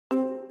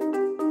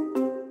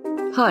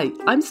Hi,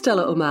 I'm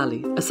Stella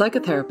O'Malley, a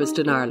psychotherapist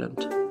in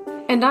Ireland.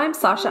 And I'm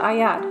Sasha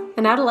Ayad,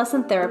 an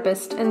adolescent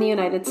therapist in the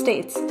United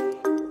States.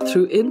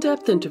 Through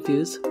in-depth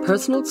interviews,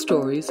 personal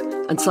stories,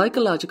 and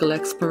psychological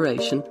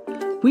exploration,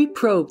 we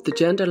probe the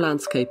gender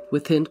landscape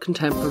within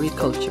contemporary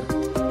culture.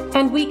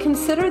 And we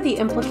consider the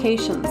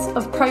implications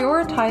of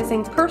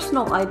prioritizing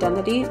personal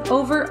identity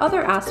over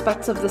other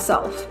aspects of the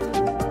self.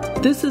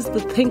 This is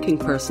the thinking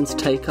person's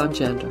take on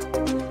gender.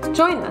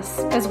 Join us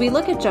as we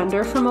look at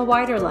gender from a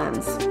wider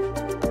lens.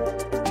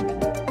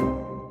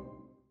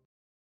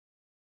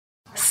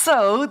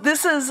 So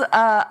this is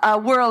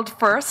a world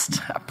first,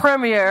 a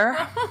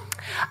premiere.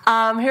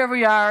 Here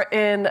we are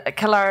in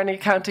Killarney,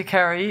 County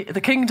Kerry.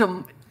 The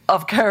Kingdom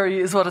of Kerry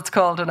is what it's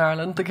called in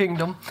Ireland, the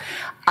Kingdom.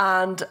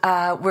 And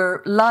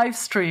we're live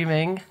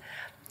streaming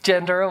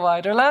Gender a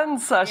Wider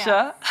Lens,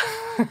 Sasha.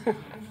 Yes.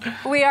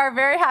 We are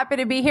very happy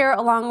to be here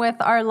along with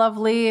our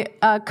lovely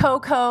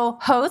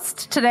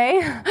co-host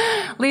today,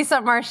 Lisa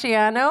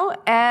Marciano.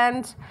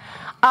 And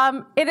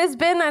it has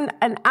been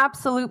an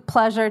absolute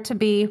pleasure to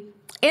be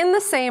in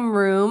the same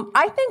room.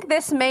 I think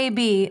this may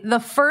be the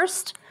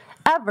first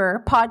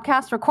ever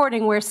podcast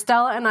recording where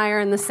Stella and I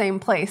are in the same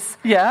place.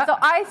 Yeah. So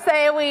I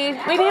say we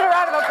need a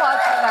round of applause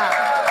for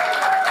that.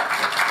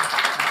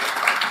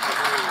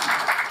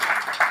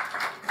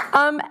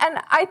 And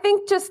I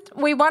think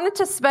we wanted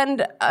to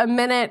spend a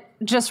minute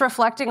just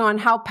reflecting on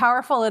how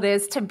powerful it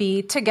is to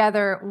be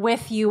together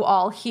with you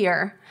all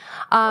here.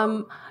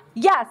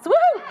 Yes, woo!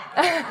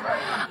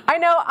 I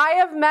know I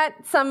have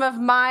met some of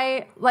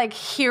my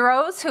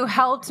heroes who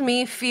helped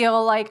me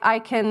feel like I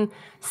can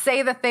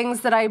say the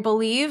things that I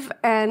believe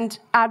and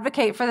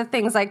advocate for the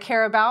things I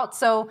care about.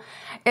 So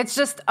it's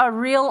just a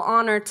real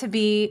honor to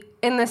be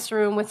in this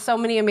room with so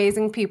many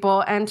amazing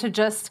people and to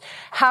just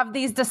have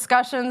these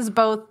discussions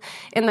both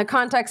in the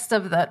context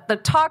of the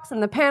talks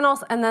and the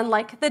panels and then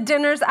the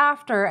dinners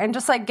after and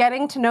just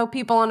getting to know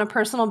people on a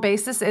personal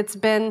basis. It's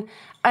been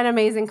an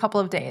amazing couple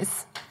of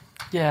days.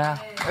 Yeah,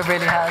 it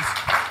really has.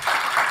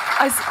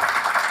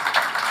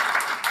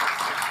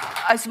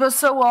 I suppose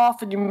so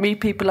often you meet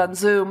people on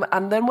Zoom,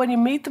 and then when you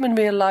meet them in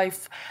real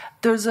life,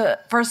 there's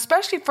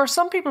especially for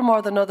some people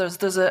more than others,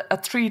 there's a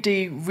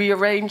 3D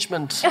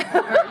rearrangement.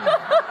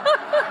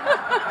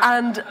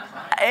 And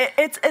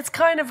it's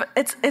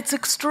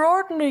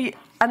extraordinary,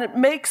 and it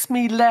makes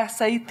me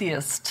less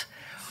atheist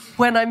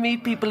when I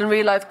meet people in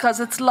real life, because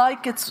it's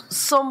like it's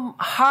some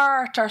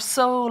heart or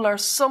soul or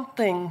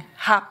something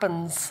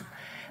happens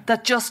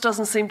that just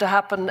doesn't seem to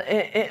happen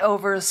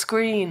over a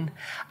screen.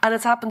 And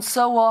it's happened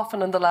so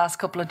often in the last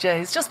couple of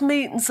days. Just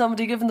meeting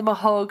somebody, giving them a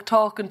hug,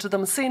 talking to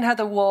them, seeing how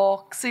they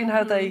walk, seeing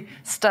how they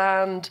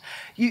stand.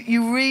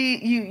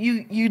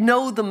 You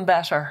know them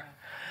better.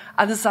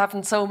 And this has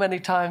happened so many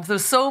times.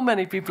 There's so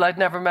many people I'd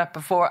never met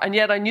before, and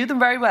yet I knew them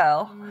very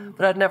well,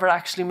 but I'd never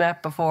actually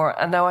met before,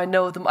 and now I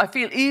know them. I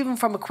feel even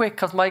from a quick,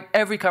 because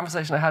every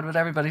conversation I had with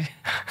everybody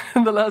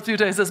in the last few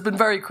days has been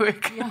very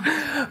quick.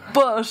 Yeah.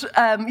 But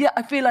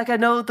I feel like I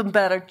know them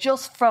better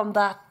just from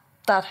that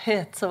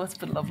hit, so it's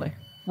been lovely.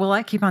 Well,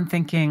 I keep on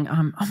thinking,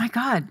 oh my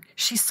God,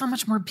 she's so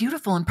much more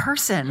beautiful in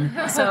person.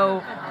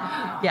 So,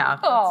 yeah.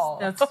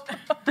 That's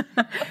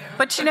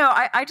But,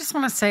 I just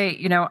want to say,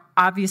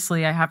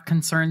 obviously I have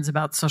concerns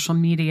about social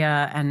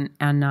media and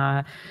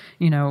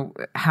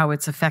how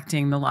it's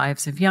affecting the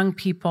lives of young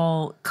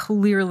people.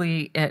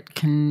 Clearly, it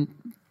can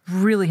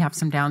really have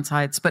some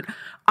downsides. But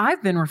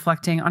I've been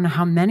reflecting on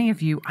how many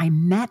of you I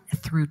met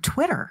through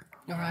Twitter.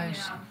 Right.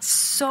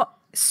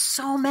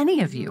 So many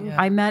of you Yeah.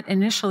 I met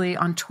initially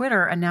on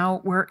Twitter, and now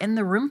we're in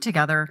the room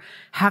together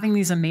having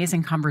these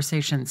amazing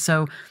conversations.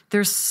 So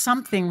there's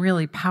something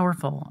really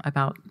powerful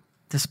about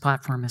this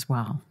platform as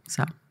well.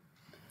 So,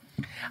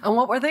 and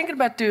what we're thinking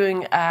about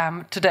doing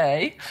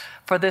today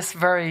for this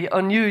very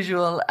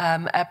unusual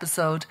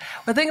episode,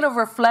 we're thinking of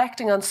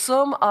reflecting on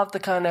some of the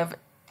kind of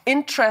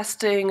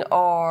interesting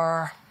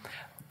or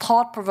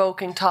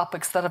thought-provoking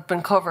topics that have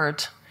been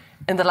covered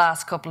in the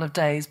last couple of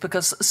days,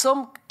 because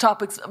some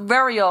topics,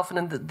 very often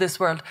in this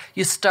world,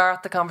 you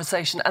start the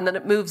conversation and then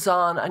it moves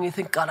on and you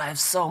think, God, I have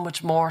so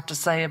much more to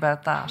say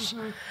about that.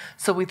 Mm-hmm.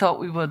 So we thought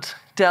we would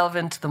delve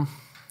into them.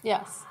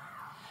 Yes.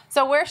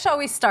 So where shall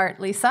we start,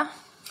 Lisa?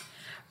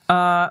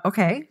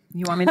 Okay.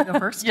 You want me to go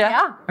first?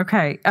 Yeah.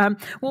 Okay.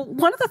 Well,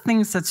 one of the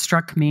things that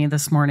struck me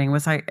this morning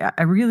was I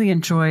really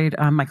enjoyed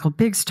Michael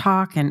Bigg's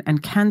talk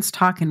and Ken's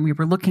talk, and we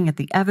were looking at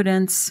the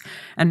evidence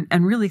and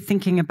really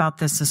thinking about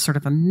this as sort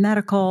of a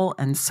medical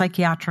and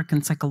psychiatric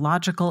and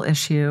psychological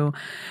issue.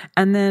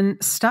 And then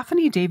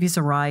Stephanie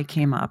Davies-Arai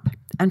came up,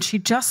 and she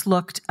just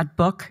looked at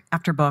book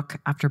after book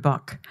after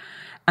book.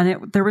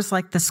 And there was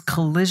this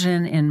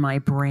collision in my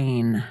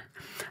brain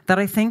that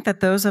I think that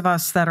those of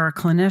us that are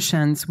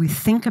clinicians, we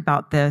think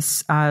about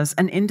this as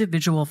an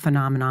individual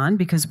phenomenon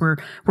because we're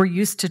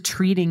used to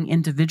treating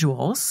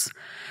individuals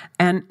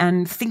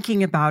and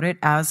thinking about it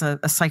as a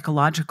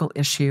psychological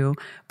issue.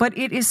 But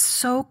it is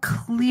so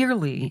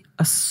clearly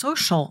a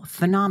social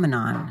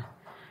phenomenon.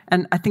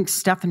 And I think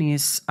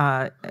Stephanie's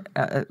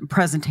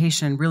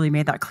presentation really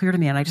made that clear to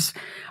me. And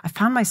I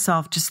found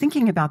myself just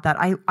thinking about that.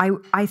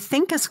 I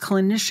think as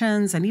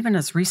clinicians and even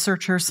as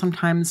researchers,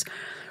 sometimes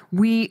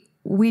we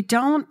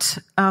don't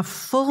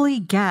fully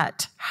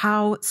get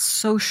how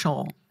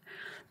social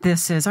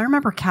this is. I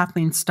remember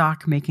Kathleen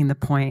Stock making the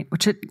point,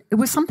 which it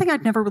was something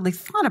I'd never really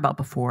thought about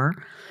before,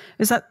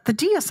 is that the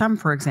DSM,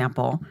 for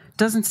example,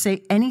 doesn't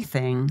say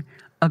anything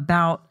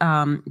about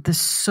the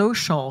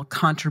social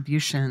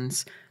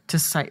contributions to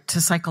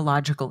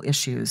psychological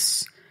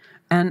ishes.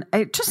 And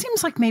it just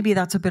seems like maybe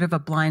that's a bit of a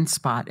blind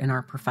spot in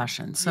our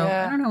profession. So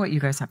I don't know what you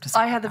guys have to say.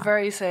 I had the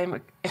very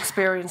same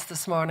experience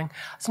this morning.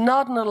 I was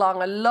nodding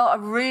along. I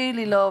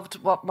really loved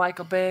what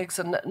Michael Biggs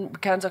and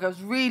Ken's like. I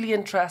was really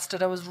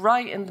interested. I was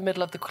right in the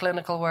middle of the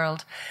clinical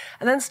world.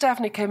 And then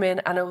Stephanie came in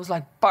and it was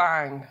like,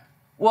 bang,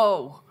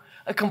 whoa,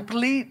 a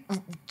complete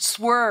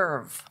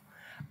swerve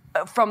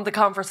from the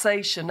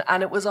conversation.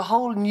 And it was a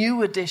whole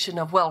new edition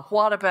of, well,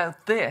 what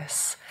about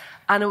this?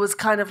 And it was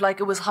kind of like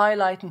it was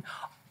highlighting,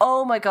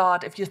 oh my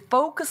God, if you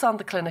focus on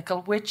the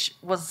clinical, which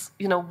was,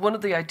 one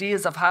of the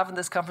ideas of having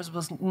this conference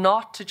was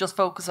not to just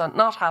focus on,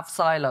 not have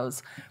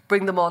silos,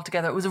 bring them all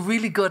together. It was a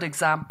really good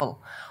example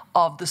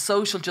of the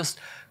social just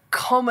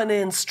coming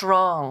in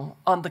strong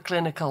on the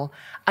clinical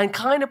and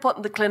kind of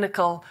putting the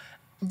clinical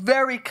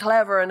very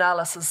clever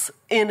analysis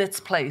in its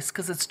place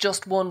because it's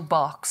just one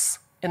box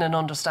in an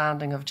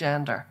understanding of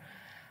gender.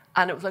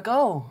 And it was like,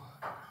 oh,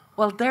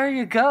 well, there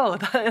you go.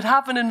 It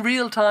happened in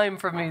real time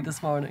for me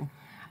this morning.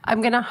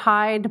 I'm going to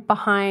hide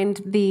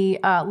behind the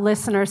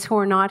listeners who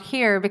are not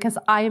here because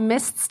I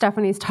missed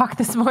Stephanie's talk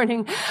this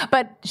morning.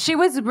 But she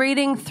was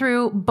reading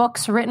through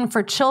books written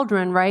for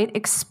children, right?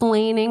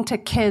 Explaining to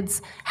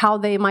kids how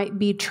they might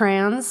be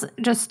trans,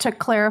 just to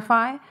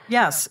clarify.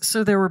 Yes.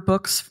 So there were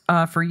books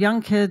for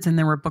young kids and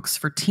there were books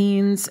for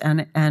teens.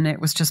 And it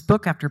was just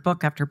book after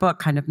book after book,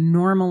 kind of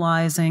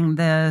normalizing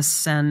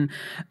this and,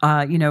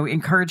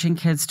 encouraging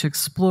kids to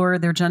explore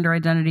their gender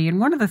identity. And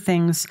one of the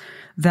things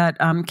that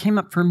came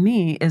up for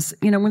me is,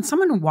 when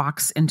someone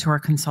walks into our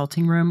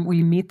consulting room,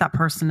 we meet that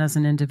person as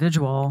an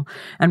individual,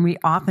 and we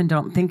often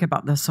don't think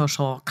about the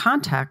social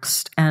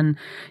context. And,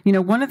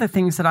 one of the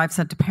things that I've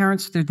said to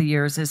parents through the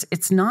years is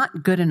it's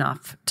not good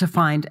enough to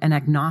find an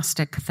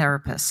agnostic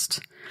therapist.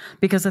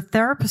 Because a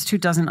therapist who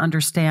doesn't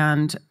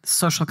understand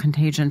social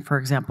contagion, for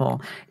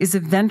example, is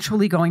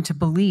eventually going to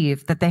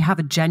believe that they have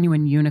a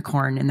genuine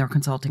unicorn in their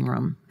consulting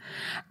room.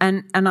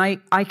 And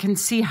I can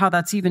see how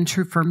that's even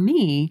true for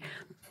me,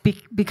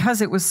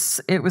 because it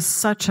was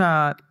such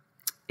a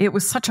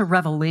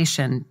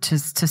revelation to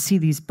see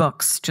these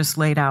books just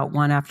laid out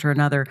one after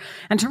another,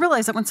 and to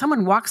realize that when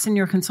someone walks in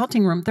your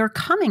consulting room, they're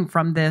coming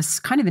from this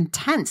kind of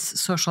intense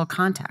social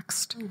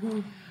context. Mm-hmm.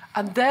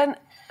 And then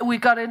we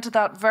got into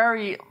that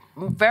very,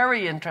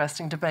 very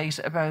interesting debate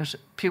about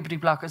puberty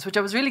blockers, which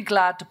I was really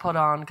glad to put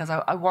on because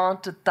I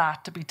wanted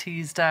that to be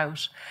teased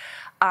out.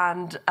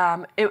 And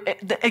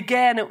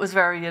it was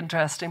very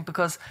interesting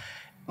because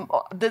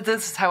this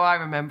is how I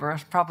remember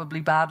it,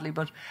 probably badly,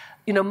 but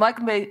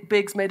Michael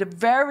Biggs made a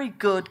very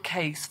good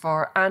case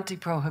for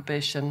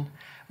anti-prohibition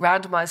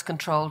randomized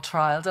controlled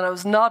trials, and I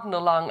was nodding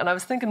along and I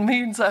was thinking,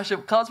 me and Sasha,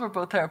 because we're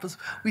both therapists,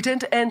 we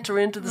tend to enter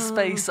into the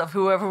space of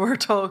whoever we're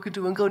talking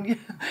to and going, yeah,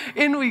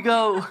 in we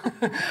go.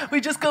 We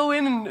just go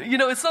in and,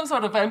 it's some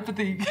sort of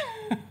empathy.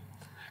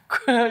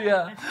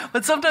 Yeah,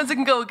 but sometimes it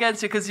can go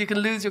against you because you can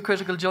lose your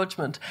critical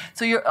judgment.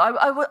 So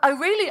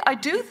I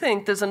do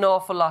think there's an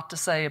awful lot to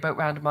say about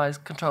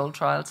randomized controlled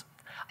trials.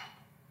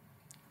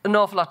 An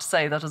awful lot to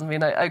say. That doesn't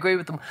mean I agree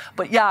with them,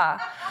 but yeah.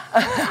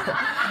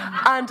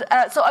 And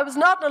so I was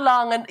nodding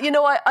along, and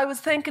I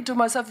was thinking to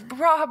myself,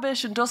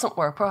 prohibition doesn't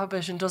work.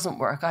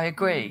 I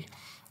agree.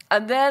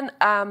 And then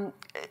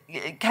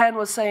Ken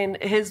was saying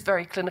his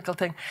very clinical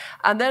thing,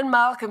 and then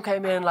Malcolm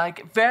came in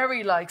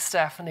very like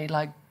Stephanie,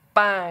 like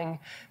bang,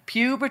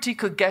 puberty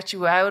could get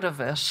you out of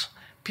it.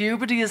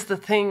 Puberty is the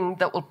thing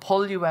that will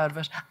pull you out of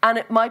it. And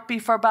it might be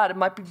for bad. It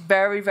might be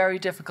very, very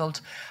difficult.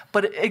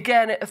 But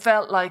again, it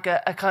felt like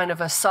a kind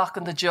of a sock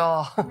in the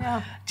jaw.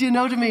 Yeah. Do you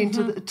know what I mean?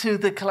 Mm-hmm. To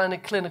the kind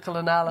of clinical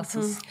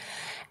analysis. Mm-hmm.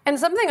 And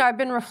something I've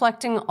been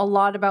reflecting a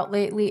lot about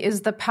lately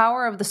is the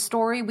power of the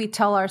story we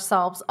tell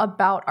ourselves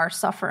about our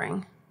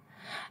suffering.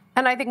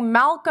 And I think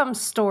Malcolm's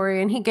story,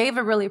 and he gave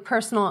a really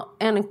personal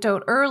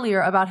anecdote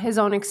earlier about his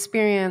own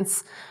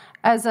experience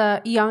as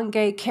a young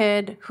gay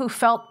kid who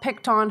felt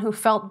picked on, who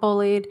felt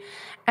bullied,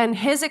 and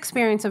his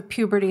experience of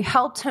puberty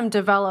helped him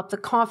develop the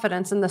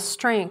confidence and the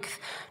strength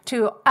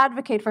to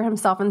advocate for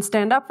himself and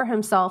stand up for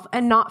himself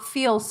and not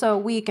feel so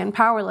weak and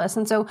powerless.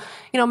 And so,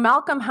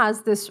 Malcolm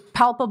has this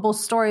palpable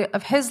story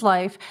of his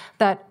life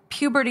that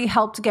puberty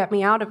helped get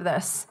me out of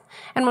this.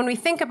 And when we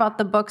think about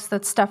the books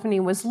that Stephanie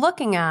was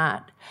looking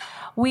at,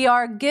 we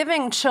are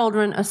giving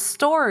children a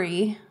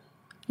story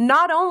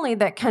not only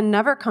that can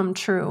never come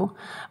true,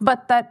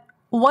 but that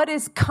what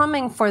is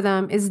coming for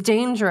them is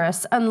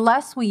dangerous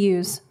unless we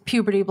use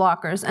puberty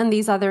blockers and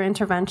these other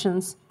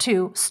interventions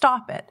to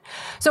stop it.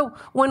 So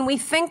when we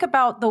think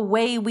about the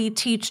way we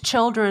teach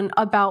children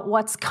about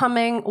what's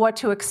coming, what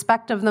to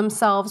expect of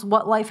themselves,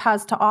 what life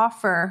has to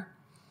offer,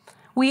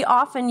 we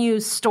often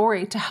use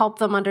story to help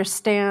them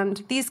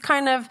understand these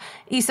kind of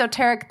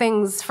esoteric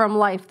things from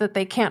life that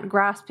they can't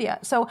grasp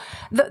yet. So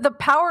the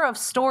power of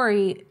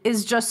story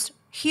is just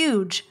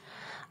huge.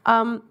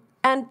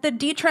 And the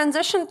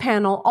detransition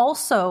panel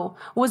also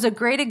was a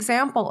great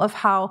example of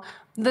how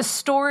the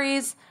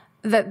stories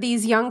that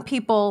these young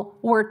people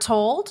were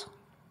told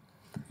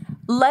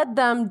led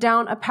them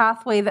down a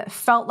pathway that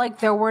felt like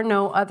there were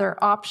no other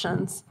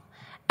options.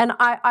 And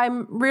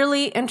I'm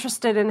really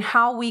interested in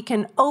how we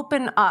can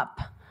open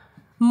up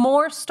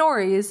more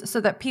stories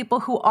so that people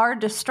who are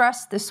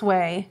distressed this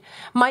way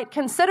might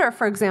consider,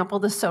 for example,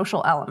 the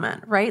social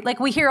element, right?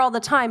 Like we hear all the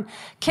time,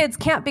 kids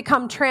can't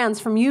become trans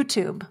from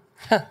YouTube.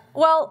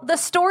 Well, the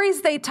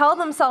stories they tell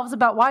themselves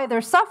about why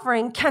they're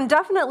suffering can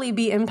definitely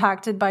be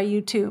impacted by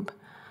YouTube.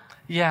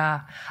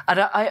 Yeah,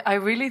 and I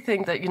really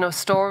think that,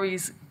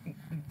 stories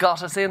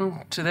got us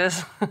into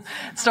this.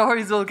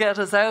 Stories will get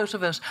us out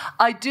of it.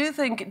 I do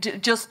think,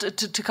 just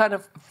to kind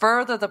of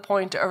further the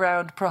point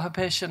around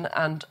prohibition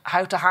and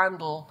how to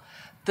handle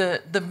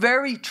the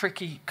very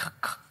tricky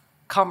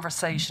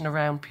conversation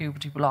around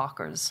puberty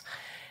blockers,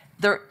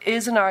 there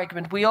is an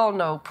argument. We all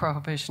know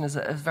prohibition has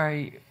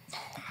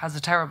a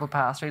terrible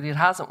past, really. It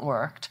hasn't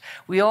worked.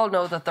 We all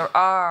know that there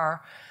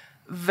are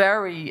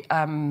very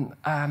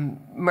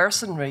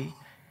mercenary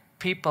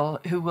people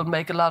who will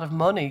make a lot of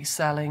money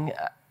selling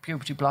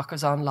puberty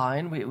blockers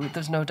online.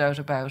 There's no doubt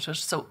about it.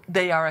 So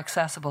they are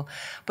accessible.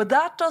 But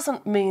that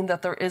doesn't mean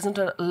that there isn't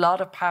a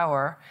lot of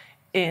power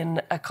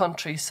in a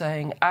country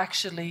saying,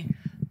 actually,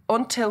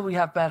 until we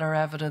have better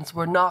evidence,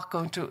 we're not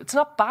going to, it's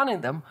not banning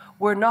them,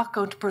 we're not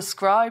going to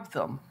prescribe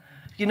them.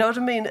 You know what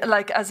I mean?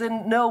 Like, as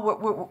in,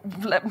 no,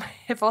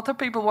 if other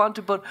people want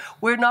to, but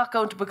we're not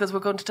going to, because we're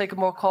going to take a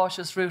more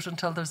cautious route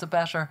until there's a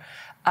better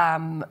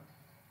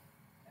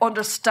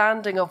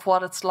understanding of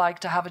what it's like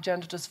to have a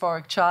gender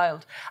dysphoric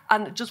child.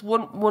 And just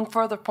one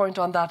further point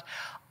on that,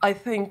 I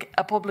think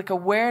a public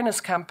awareness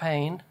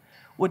campaign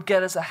would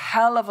get us a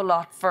hell of a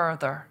lot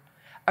further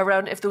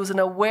around if there was an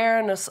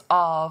awareness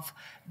of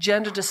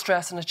gender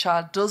distress in a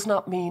child does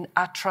not mean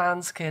a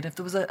trans kid. If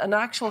there was an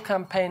actual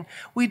campaign,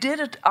 we did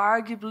it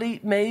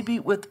arguably maybe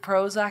with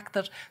Prozac,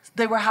 that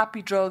they were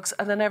happy drugs,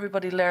 and then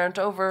everybody learned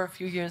over a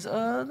few years,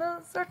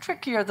 they're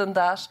trickier than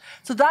that.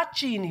 So that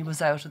genie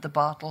was out of the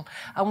bottle.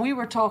 And we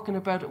were talking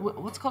about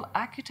what's called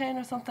Accutane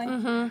or something.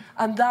 Mm-hmm.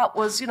 And that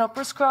was,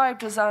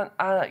 prescribed as an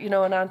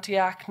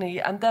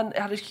anti-acne, and then it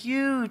had a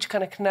huge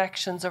kind of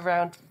connections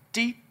around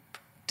deep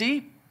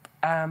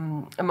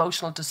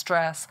emotional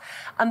distress,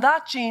 and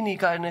that genie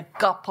kind of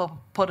got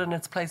put in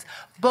its place.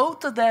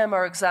 Both of them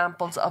are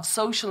examples of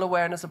social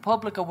awareness, a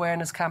public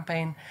awareness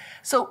campaign.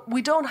 So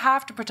we don't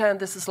have to pretend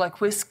this is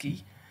like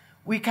whiskey.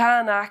 We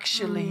can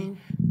actually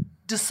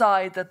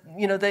decide that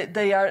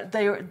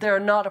they're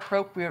not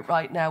appropriate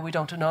right now. We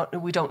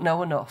don't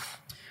know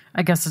enough.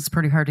 I guess it's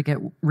pretty hard to get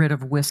rid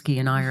of whiskey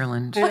in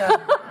Ireland. Yeah.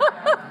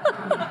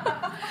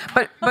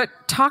 But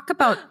talk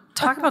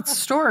about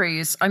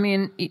stories. I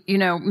mean,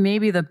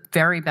 maybe the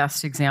very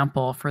best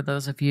example for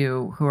those of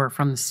you who are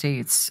from the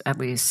States, at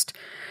least,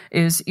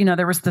 is,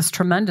 there was this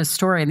tremendous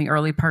story in the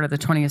early part of the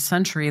 20th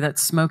century that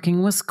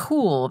smoking was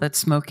cool, that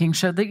smoking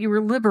showed that you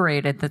were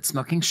liberated, that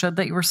smoking showed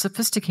that you were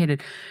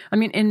sophisticated. I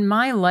mean, in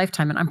my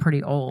lifetime, and I'm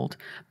pretty old,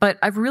 but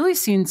I've really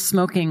seen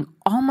smoking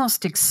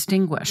almost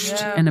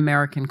extinguished in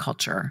American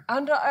culture.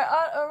 And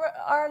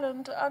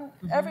Ireland and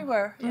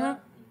everywhere, yeah.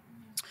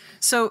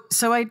 So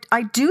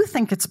I do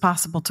think it's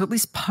possible to at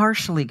least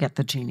partially get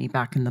the genie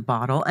back in the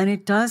bottle, and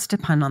it does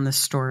depend on the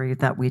story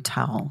that we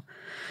tell.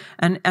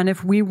 And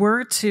if we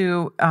were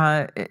to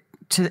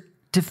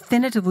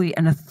definitively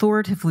and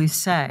authoritatively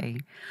say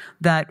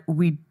that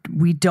we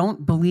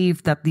don't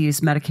believe that these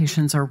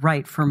medications are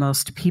right for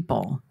most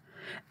people,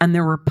 and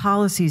there were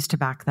policies to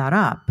back that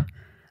up,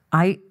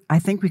 I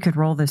think we could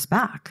roll this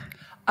back.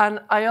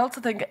 And I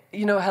also think,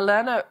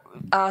 Helena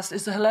asked,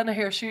 is Helena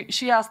here?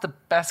 She asked the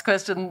best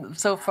question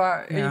so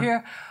far. Are you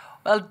here?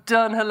 Well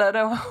done,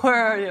 Helena.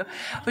 Where are you?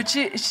 But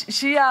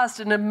she asked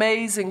an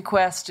amazing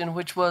question,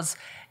 which was,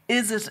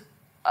 is it,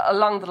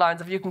 along the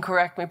lines of, you can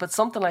correct me, but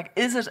something like,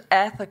 is it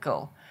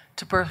ethical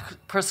to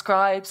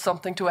prescribe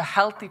something to a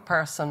healthy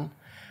person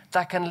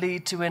that can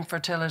lead to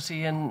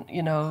infertility and,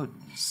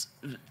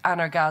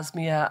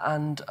 anorgasmia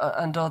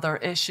and other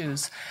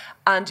issues?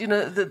 And,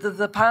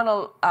 the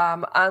panel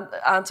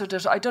answered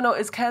it. I don't know,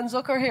 is Ken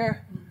Zucker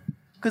here?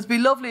 Because it'd be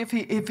lovely if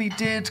he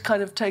did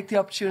kind of take the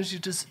opportunity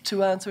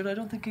to answer it. I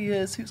don't think he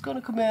is. Who's going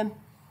to come in?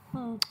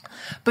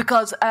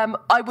 Because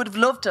I would have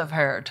loved to have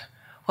heard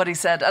what he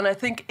said. And I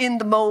think in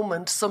the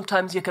moment,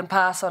 sometimes you can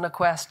pass on a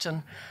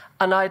question.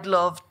 And I'd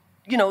love,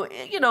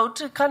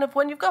 to kind of,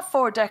 when you've got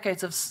 4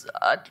 decades of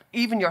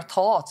even your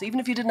thoughts, even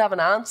if you didn't have an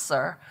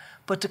answer,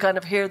 but to kind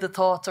of hear the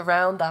thoughts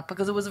around that,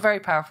 because it was a very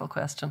powerful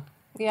question.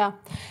 Yeah.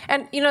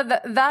 And,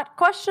 that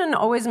question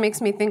always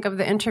makes me think of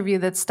the interview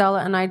that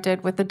Stella and I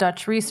did with the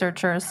Dutch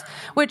researchers,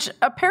 which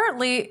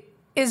apparently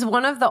is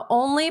one of the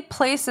only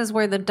places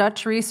where the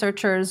Dutch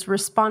researchers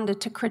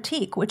responded to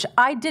critique, which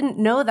I didn't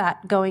know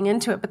that going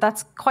into it, but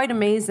that's quite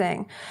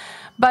amazing.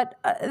 But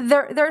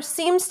there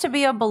seems to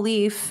be a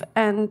belief,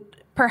 and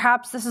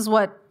perhaps this is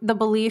what the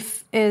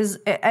belief is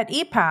at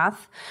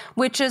EPATH,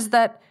 which is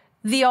that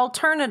the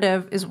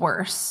alternative is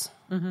worse.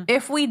 Mm-hmm.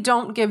 If we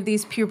don't give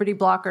these puberty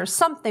blockers,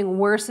 something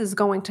worse is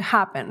going to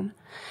happen.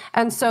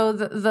 And so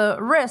the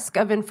risk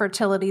of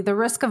infertility, the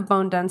risk of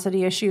bone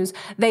density issues,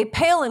 they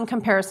pale in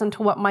comparison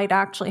to what might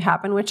actually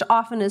happen, which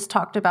often is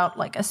talked about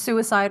like a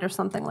suicide or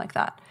something like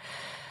that.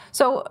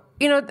 So,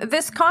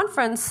 this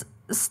conference,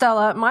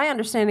 Stella, my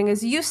understanding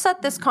is you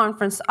set this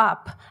conference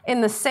up in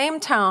the same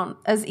town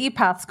as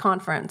EPATH's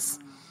conference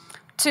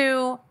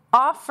to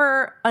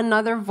offer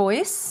another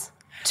voice,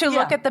 to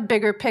look at the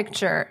bigger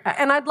picture.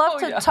 And I'd love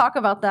to talk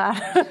about that.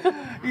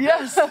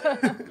 Yes.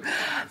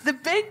 The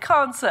big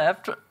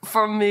concept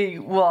for me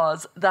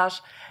was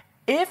that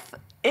if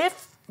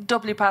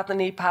WPATH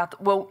and EPATH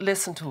won't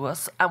listen to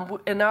us, and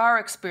in our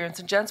experience,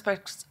 in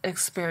GenSpec's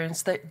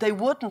experience, they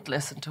wouldn't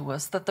listen to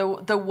us, that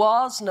there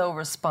was no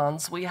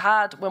response. We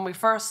had, when we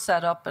first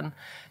set up in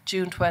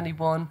June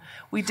 21,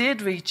 we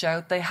did reach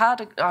out. They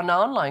had an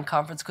online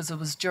conference because it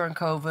was during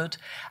COVID,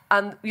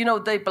 and,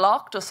 they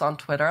blocked us on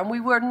Twitter, and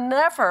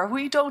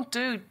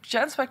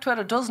GenSpec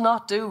Twitter does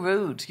not do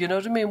rude, you know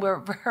what I mean? We're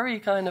very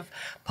kind of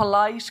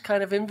polite,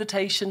 kind of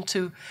invitation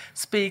to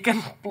speak,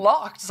 and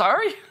blocked,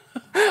 sorry.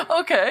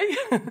 Okay,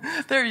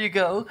 there you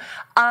go.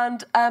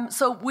 And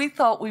so we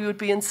thought we would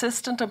be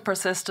insistent and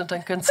persistent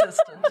and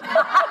consistent.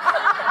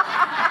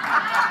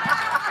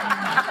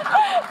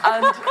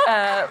 And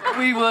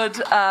we would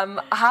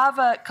have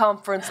a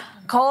conference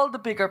called The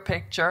Bigger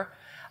Picture.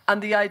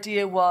 And the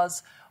idea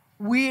was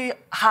we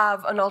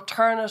have an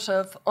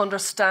alternative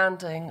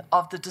understanding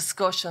of the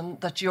discussion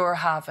that you're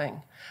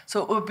having.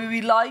 So it would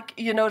be like,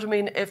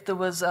 if there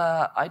was,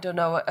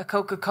 a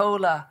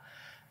Coca-Cola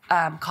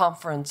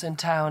conference in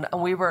town,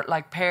 and we were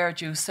like pear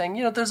juice saying,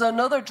 there's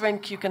another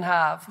drink you can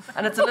have,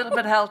 and it's a little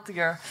bit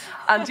healthier,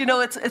 and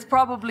it's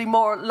probably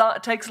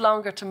it takes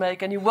longer to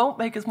make, and you won't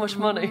make as much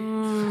money.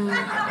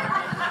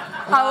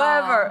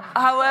 However,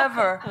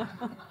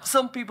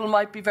 some people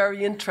might be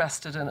very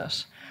interested in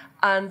it,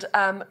 and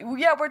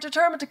we're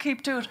determined to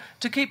keep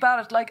at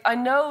it. Like, I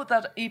know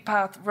that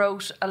EPATH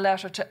wrote a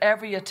letter to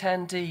every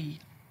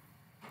attendee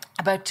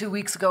about 2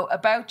 weeks ago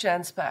about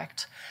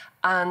GenSpect.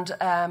 And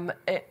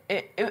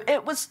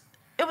it was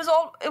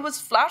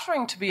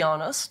flattering, to be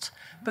honest,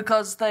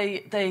 because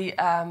they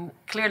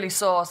clearly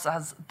saw us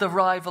as the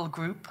rival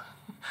group,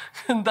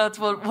 and that's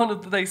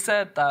what they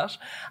said that,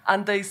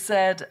 and they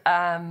said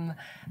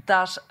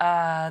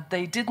that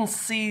they didn't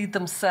see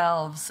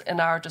themselves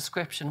in our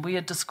description. We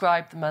had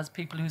described them as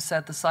people who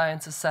said the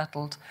science is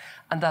settled,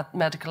 and that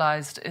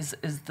medicalised is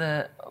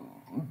the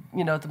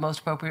the most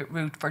appropriate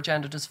route for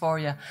gender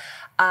dysphoria.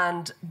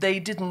 And they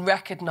didn't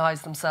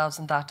recognise themselves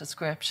in that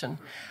description.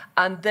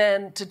 And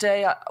then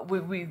today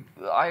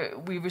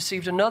we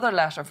received another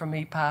letter from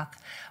EPATH,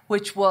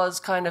 which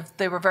was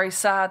they were very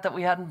sad that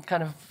we hadn't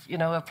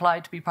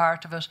applied to be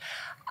part of it.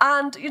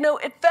 And,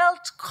 it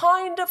felt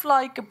kind of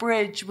like a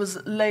bridge was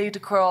laid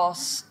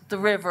across the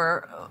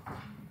river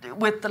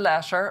with the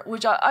letter,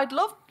 which I'd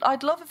love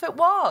if it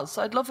was.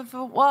 I'd love if it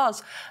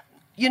was.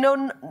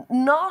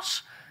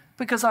 Not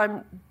because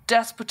I'm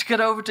desperate to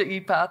get over to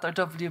EPATH or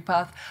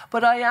WPATH,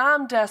 but I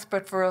am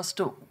desperate for us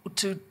to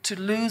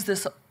lose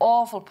this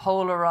awful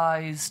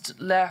polarised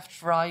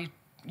left-right,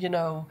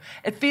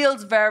 It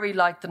feels very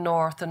like the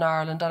North in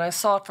Ireland, and I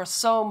saw it for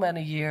so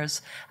many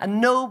years, and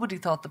nobody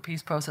thought the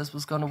peace process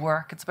was going to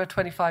work. It's about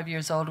 25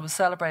 years old. It was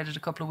celebrated a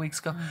couple of weeks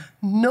ago.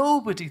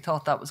 Nobody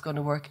thought that was going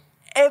to work.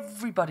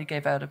 Everybody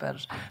gave out about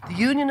it. The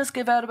Unionists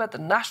gave out about it. The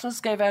Nationalists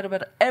gave out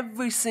about it.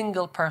 Every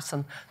single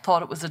person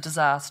thought it was a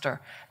disaster.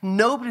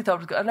 Nobody thought it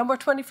was good. And then we're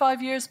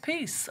 25 years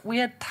peace. We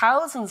had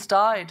thousands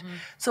died.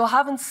 So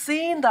having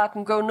seen that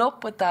and grown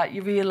up with that,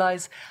 you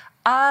realise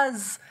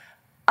as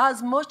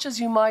much as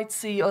you might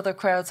see other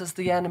crowds as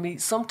the enemy,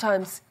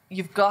 sometimes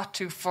you've got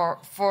to, for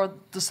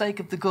the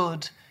sake of the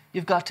good,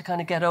 you've got to kind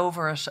of get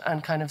over it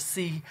and kind of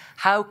see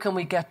how can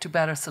we get to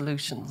better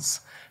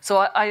solutions. So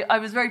I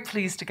was very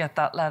pleased to get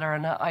that letter,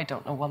 and I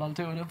don't know what I'll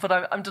do with it,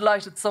 but I'm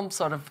delighted some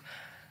sort of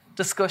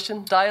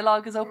discussion,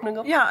 dialogue is opening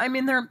up. Yeah, I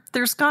mean,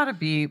 there's got to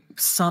be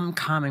some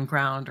common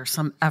ground or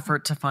some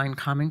effort to find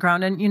common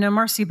ground. And,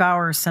 Marcy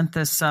Bauer sent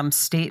this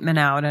statement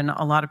out, and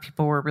a lot of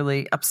people were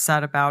really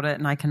upset about it,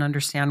 and I can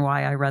understand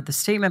why. I read the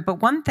statement.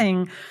 But one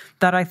thing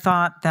that I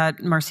thought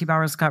that Marcy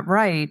Bauer's got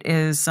right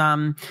is,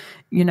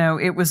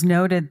 it was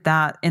noted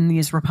that in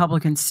these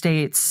Republican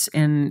states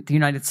in the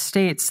United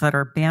States that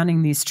are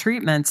banning these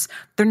treatments,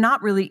 they're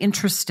not really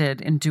interested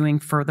in doing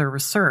further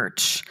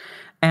research.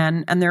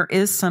 And there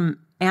is some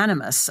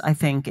animus, I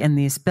think, in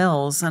these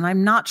bills, and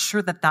I'm not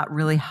sure that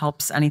really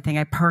helps anything.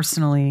 I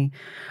personally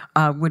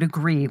would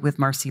agree with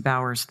Marcy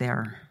Bowers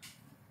there.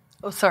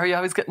 Oh, sorry, I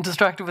was getting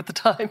distracted with the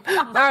time.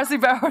 Marcy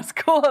Bowers,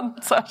 go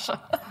on,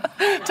 Sasha.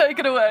 Take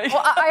it away.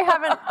 Well,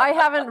 I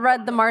haven't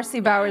read the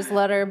Marcy Bowers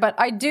letter, but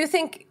I do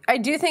think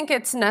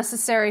it's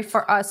necessary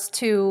for us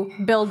to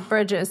build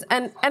bridges.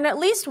 And at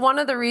least one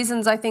of the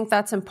reasons I think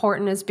that's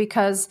important is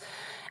because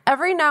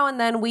every now and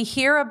then we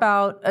hear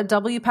about a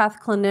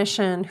WPATH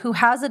clinician who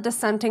has a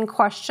dissenting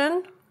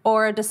question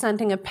or a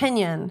dissenting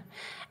opinion.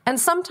 And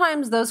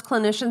sometimes those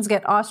clinicians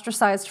get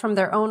ostracized from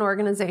their own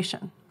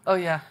organization. Oh,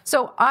 yeah.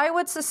 So I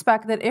would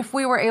suspect that if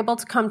we were able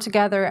to come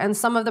together and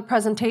some of the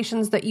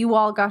presentations that you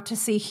all got to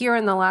see here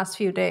in the last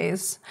few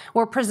days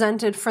were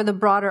presented for the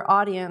broader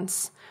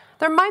audience,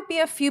 there might be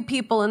a few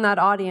people in that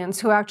audience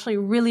who actually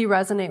really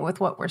resonate with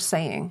what we're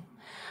saying.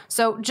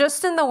 So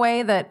just in the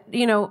way that,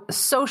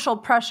 social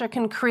pressure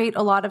can create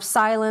a lot of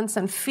silence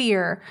and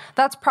fear,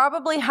 that's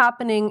probably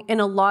happening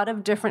in a lot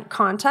of different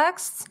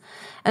contexts.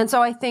 And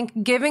so I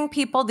think giving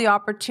people the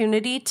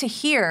opportunity to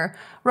hear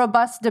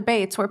robust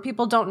debates where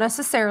people don't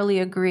necessarily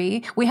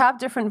agree, we have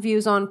different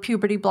views on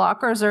puberty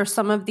blockers or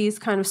some of these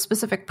kind of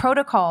specific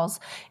protocols,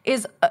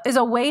 is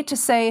a way to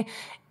say,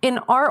 in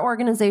our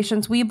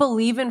organizations, we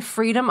believe in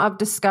freedom of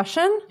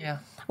discussion. Yeah.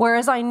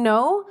 Whereas I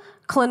know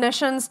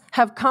clinicians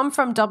have come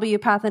from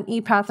WPATH and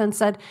EPATH and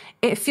said,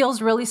 it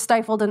feels really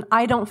stifled and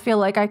I don't feel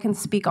like I can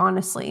speak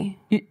honestly.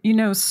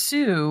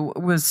 Sue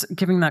was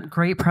giving that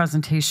great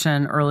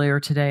presentation earlier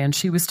today, and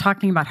she was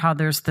talking about how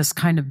there's this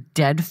kind of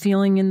dead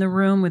feeling in the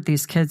room with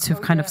these kids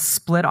who've kind of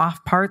split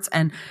off parts.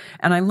 And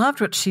I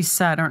loved what she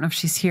said. I don't know if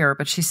she's here,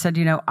 but she said,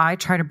 I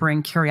try to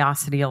bring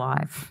curiosity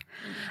alive.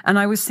 And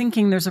I was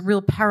thinking there's a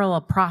real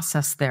parallel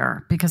process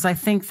there, because I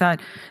think that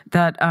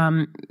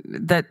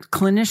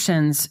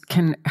clinicians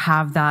can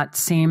have that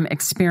same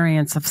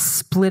experience of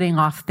splitting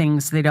off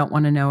things they don't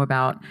want to know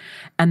about,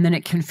 and then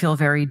it can feel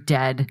very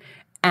dead.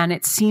 And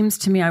it seems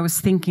to me, I was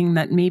thinking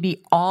that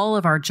maybe all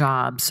of our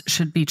jobs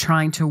should be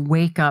trying to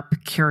wake up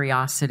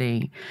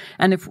curiosity.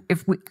 And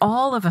if we,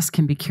 all of us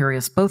can be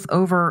curious, both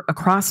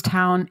across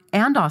town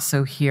and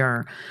also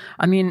here,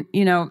 I mean,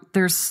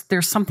 there's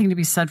something to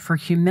be said for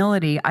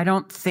humility. I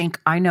don't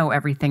think I know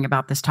everything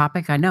about this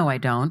topic. I know I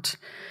don't.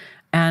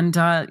 And,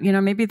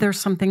 maybe there's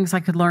some things I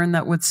could learn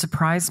that would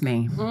surprise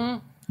me.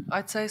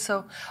 I'd say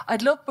so.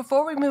 I'd love,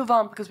 before we move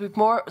on, because we've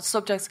more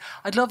subjects,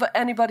 I'd love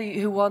anybody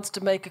who wants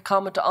to make a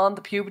comment on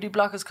the puberty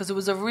blockers, because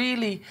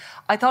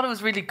I thought it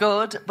was really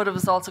good, but it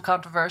was also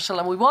controversial,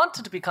 and we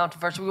wanted to be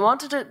controversial. We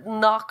wanted to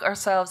knock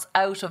ourselves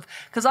out of,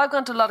 because I've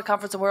gone to a lot of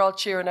conferences and we're all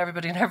cheering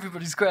everybody and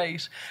everybody's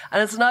great.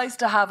 And it's nice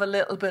to have a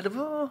little bit of,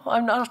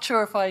 I'm not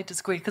sure if I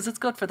disagree, because it's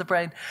good for the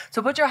brain.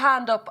 So put your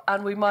hand up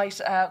and we might,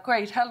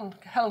 great, Helen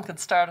can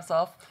start us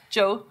off.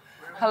 Joe,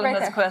 Helen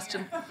has a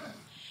question.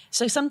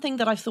 So something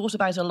that I've thought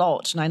about a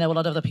lot, and I know a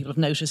lot of other people have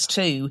noticed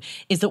too,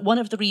 is that one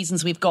of the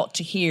reasons we've got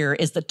to here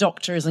is that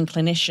doctors and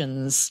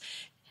clinicians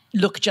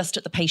look just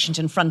at the patient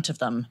in front of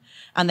them,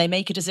 and they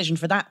make a decision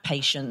for that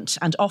patient,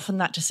 and often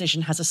that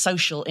decision has a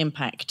social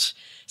impact.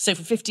 So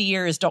for 50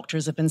 years,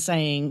 doctors have been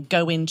saying,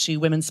 go into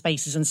women's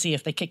spaces and see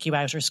if they kick you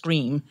out or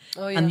scream,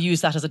 and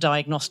use that as a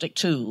diagnostic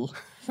tool.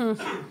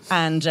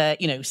 And,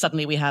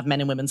 suddenly we have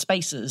men and women's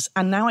spaces.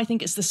 And now I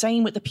think it's the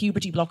same with the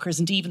puberty blockers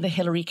and even the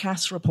Hilary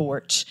Cass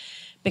report,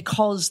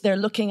 because they're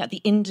looking at the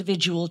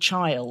individual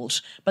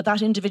child, but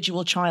that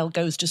individual child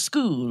goes to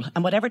school,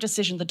 and whatever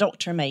decision the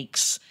doctor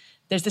makes,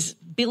 there's this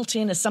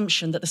built-in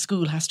assumption that the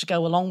school has to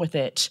go along with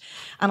it.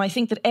 And I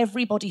think that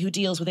everybody who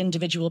deals with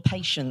individual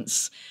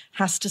patients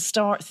has to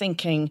start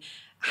thinking,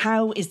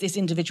 how is this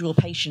individual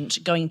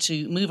patient going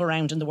to move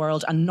around in the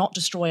world and not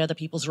destroy other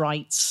people's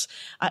rights?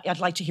 I'd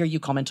like to hear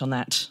you comment on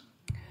that.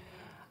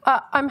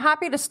 I'm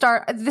happy to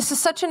start. This is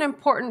such an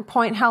important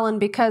point, Helen,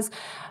 because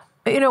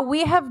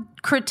we have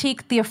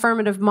critiqued the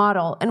affirmative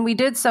model, and we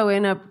did so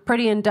in a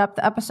pretty in-depth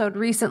episode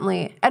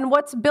recently. And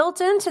what's built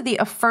into the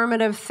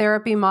affirmative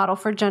therapy model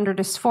for gender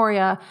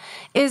dysphoria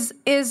is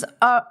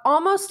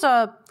almost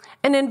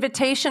an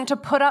invitation to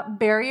put up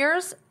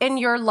barriers in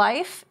your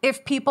life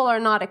if people are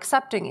not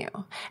accepting you.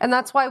 And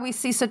that's why we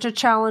see such a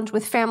challenge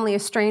with family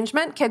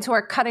estrangement, kids who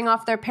are cutting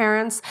off their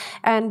parents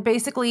and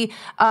basically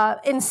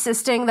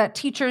insisting that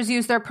teachers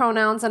use their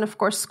pronouns. And of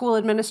course, school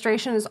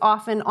administration is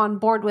often on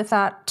board with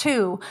that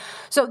too.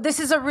 So this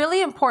is a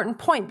really important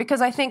point,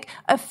 because I think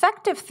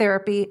effective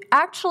therapy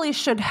actually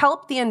should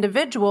help the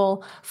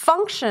individual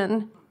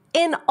function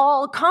in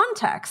all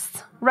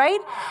contexts, right?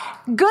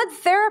 Good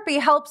therapy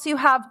helps you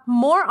have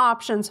more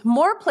options,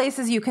 more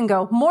places you can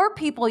go, more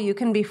people you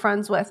can be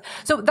friends with.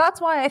 So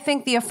that's why I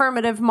think the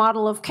affirmative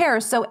model of care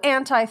is so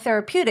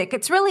anti-therapeutic.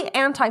 It's really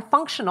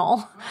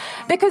anti-functional,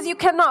 because you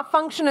cannot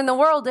function in the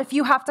world if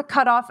you have to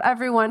cut off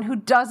everyone who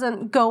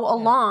doesn't go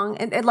along,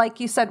 and like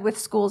you said, with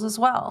schools as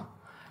well.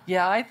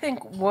 Yeah, I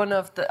think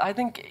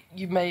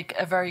you make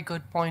a very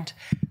good point,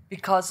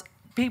 because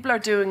people are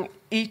doing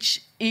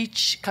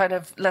each kind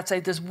of, let's say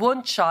there's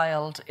one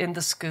child in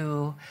the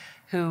school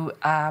who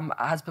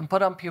has been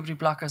put on puberty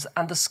blockers,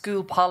 and the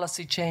school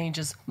policy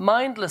changes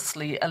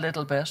mindlessly a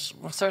little bit,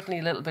 or certainly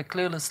a little bit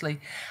cluelessly,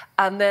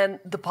 and then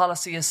the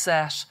policy is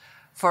set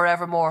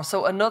forevermore.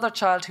 So another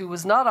child who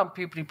was not on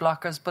puberty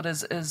blockers but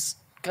is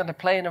kind of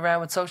playing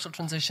around with social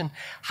transition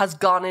has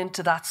gone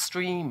into that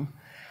stream.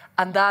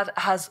 And that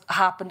has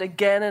happened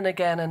again and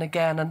again and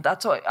again. And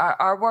that's why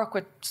our work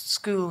with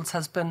schools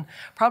has been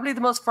probably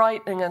the most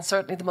frightening and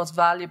certainly the most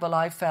valuable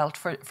I've felt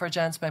for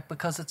GenSpec,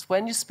 because it's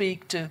when you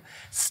speak to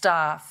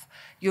staff,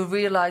 you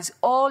realise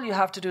all you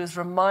have to do is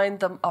remind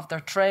them of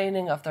their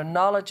training, of their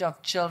knowledge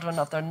of children,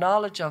 of their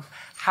knowledge of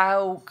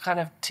how kind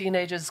of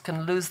teenagers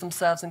can lose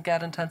themselves and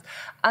get intense.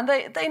 And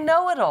they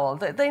know it all.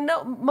 They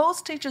know,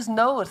 most teachers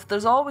know it.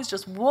 There's always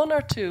just one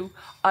or two,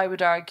 I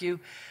would argue,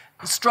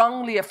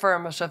 strongly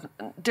affirmative,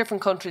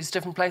 different countries,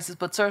 different places,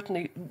 but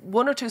certainly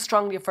one or two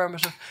strongly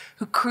affirmative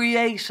who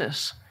create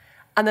it,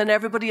 and then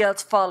everybody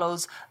else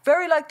follows.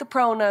 Very like the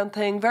pronoun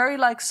thing, very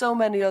like so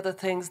many other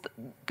things.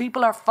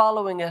 People are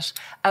following it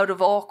out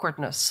of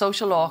awkwardness,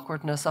 social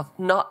awkwardness of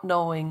not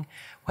knowing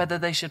whether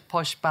they should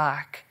push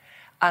back.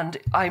 And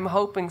I'm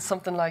hoping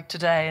something like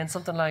today and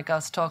something like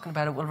us talking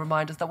about it will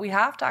remind us that we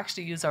have to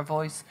actually use our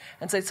voice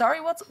and say,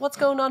 sorry, what's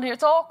going on here?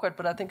 It's awkward,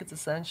 but I think it's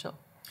essential.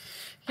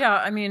 Yeah,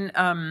 I mean,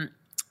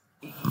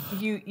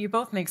 you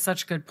both make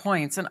such good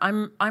points, and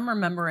I'm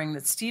remembering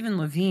that Stephen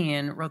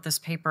Levine wrote this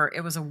paper.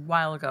 It was a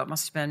while ago. It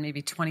must have been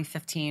maybe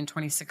 2015,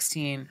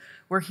 2016,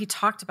 where he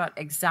talked about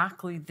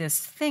exactly this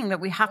thing that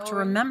we have to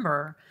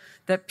remember,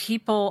 that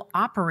people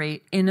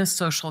operate in a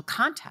social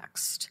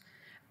context,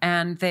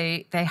 and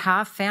they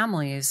have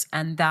families,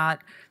 and that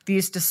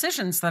these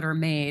decisions that are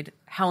made,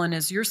 Helen,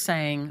 as you're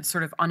saying,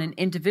 sort of on an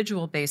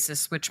individual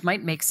basis, which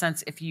might make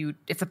sense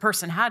if the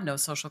person had no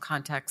social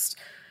context,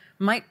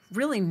 might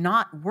really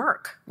not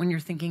work when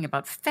you're thinking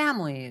about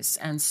families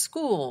and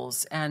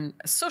schools and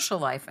social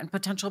life and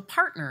potential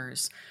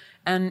partners.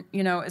 And,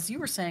 you know, as you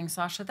were saying,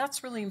 Sasha,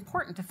 that's really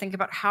important to think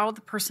about how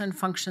the person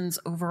functions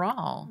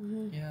overall.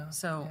 Mm-hmm. Yeah.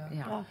 So,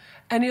 yeah.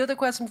 Any other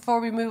question before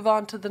we move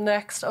on to the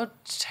next? Oh,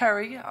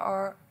 Terry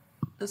or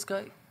this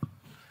guy?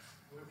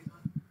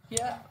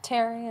 Yeah.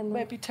 Terry and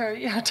maybe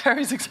Terry. Yeah,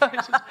 Terry's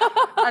excited.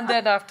 And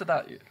then after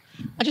that, you.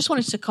 I just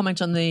wanted to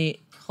comment on the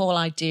whole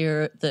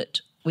idea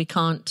that we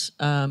can't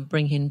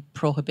bring in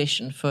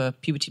prohibition for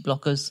puberty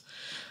blockers.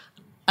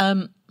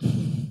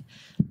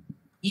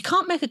 You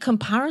can't make a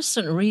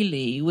comparison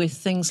really with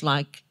things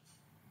like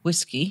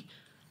whiskey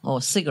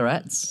or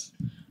cigarettes,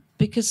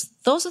 because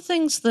those are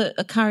things that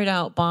are carried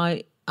out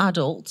by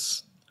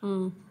adults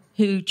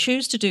who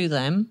choose to do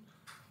them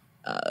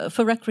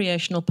for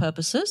recreational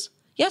purposes.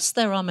 Yes,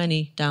 there are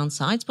many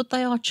downsides, but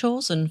they are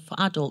chosen for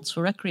adults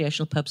for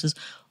recreational purposes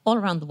all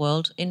around the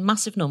world in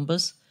massive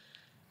numbers.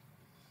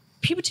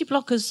 Puberty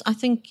blockers, I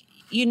think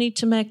you need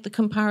to make the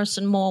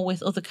comparison more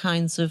with other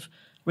kinds of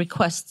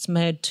requests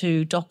made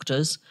to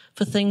doctors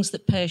for things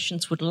that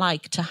patients would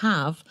like to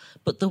have,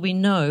 but that we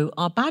know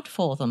are bad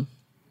for them.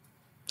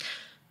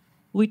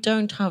 We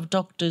don't have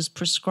doctors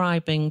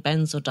prescribing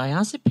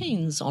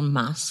benzodiazepines en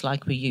masse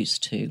like we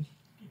used to,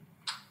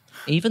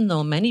 even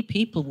though many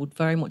people would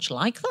very much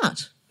like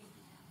that.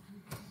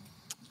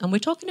 And we're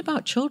talking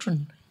about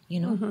children, you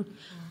know. Mm-hmm.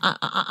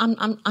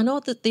 I know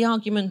that the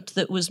argument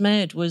that was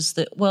made was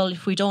that, well,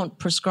 if we don't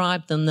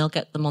prescribe them, they'll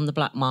get them on the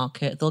black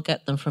market. They'll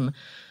get them from,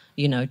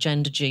 you know,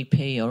 Gender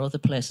GP or other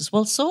places.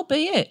 Well, so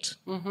be it.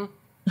 Mm-hmm.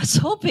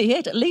 So be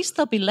it. At least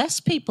there'll be less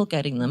people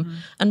getting them. Mm-hmm.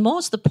 And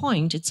more's the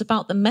point, it's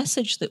about the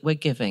message that we're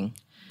giving.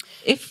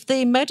 If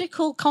the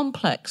medical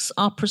complex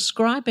are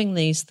prescribing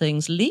these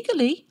things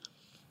legally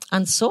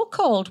and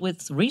so-called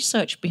with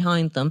research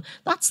behind them,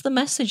 that's the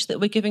message that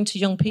we're giving to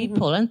young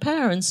people and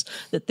parents,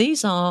 that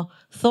these are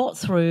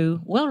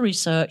thought-through,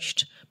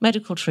 well-researched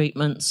medical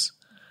treatments.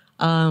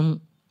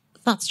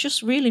 That's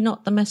just really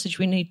not the message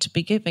we need to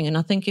be giving. And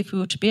I think if we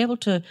were to be able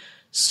to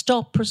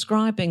stop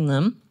prescribing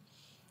them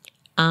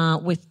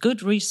with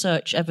good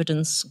research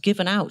evidence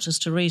given out as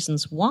to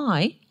reasons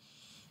why,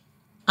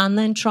 and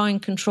then try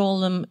and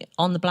control them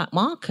on the black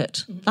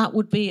market, that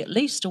would be at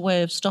least a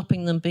way of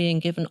stopping them being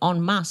given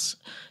en masse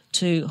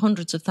to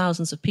hundreds of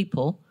thousands of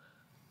people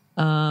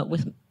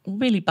with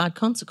really bad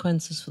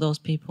consequences for those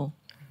people.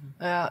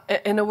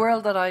 In a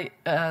world that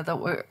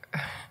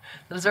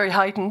is very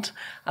heightened,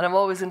 and I'm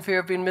always in fear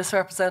of being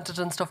misrepresented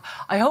and stuff,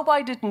 I hope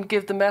I didn't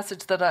give the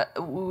message that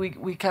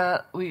we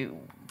can't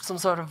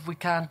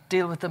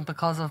deal with them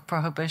because of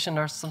prohibition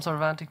or some sort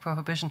of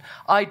anti-prohibition.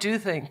 I do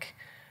think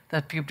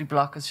that puberty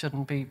blockers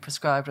shouldn't be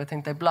prescribed. I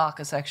think they block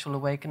a sexual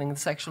awakening. The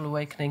sexual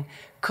awakening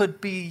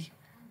could be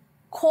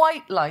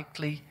quite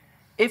likely,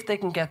 if they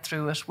can get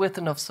through it with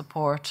enough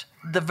support,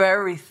 the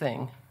very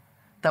thing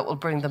that will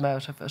bring them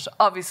out of it.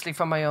 Obviously,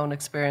 from my own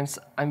experience,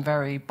 I'm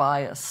very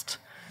biased,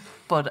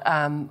 but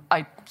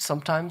I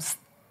sometimes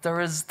there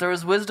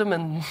is wisdom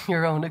in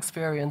your own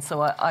experience.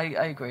 So I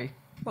agree.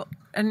 Well,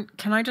 and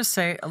can I just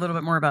say a little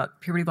bit more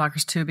about puberty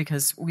blockers too?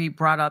 Because we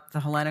brought up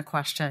the Helena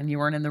question. You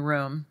weren't in the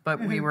room,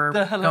 but we were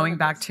going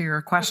back to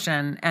your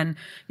question. And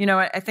you know,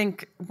 I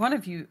think one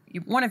of you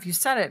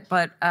said it,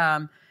 but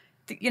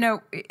you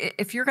know,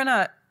 if you're going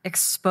to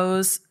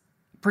expose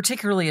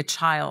particularly a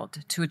child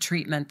to a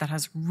treatment that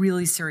has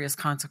really serious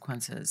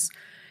consequences,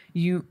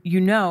 you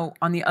know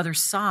on the other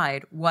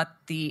side what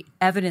the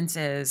evidence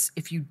is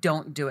if you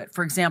don't do it.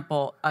 For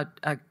example,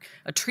 a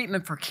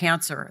treatment for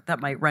cancer that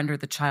might render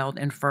the child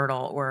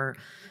infertile or,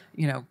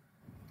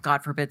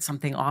 God forbid,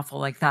 something awful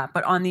like that.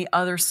 But on the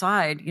other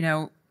side,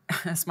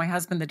 as my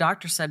husband, the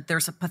doctor, said,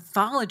 there's a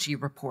pathology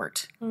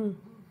report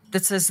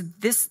that says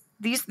this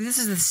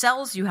is the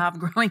cells you have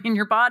growing in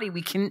your body.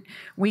 We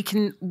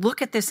can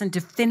look at this and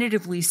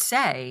definitively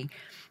say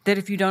that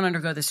if you don't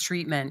undergo this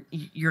treatment,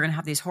 you're going to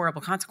have these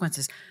horrible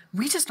consequences.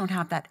 We just don't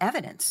have that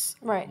evidence.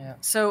 Right. Yeah.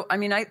 So, I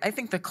mean, I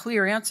think the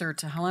clear answer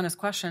to Helena's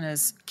question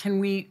is, can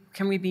we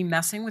be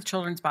messing with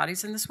children's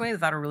bodies in this way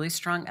without a really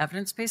strong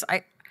evidence base?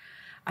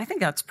 I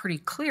think that's pretty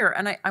clear.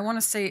 And I want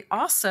to say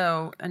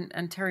also,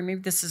 and Terry, maybe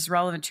this is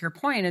relevant to your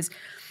point, is,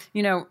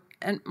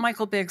 and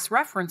Michael Biggs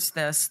referenced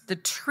this, the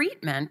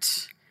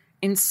treatment,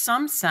 in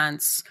some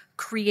sense,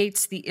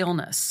 creates the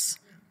illness.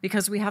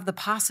 Because we have the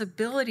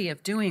possibility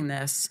of doing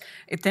this,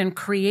 it then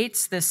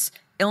creates this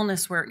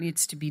illness where it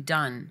needs to be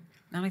done.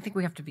 And I think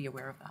we have to be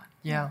aware of that.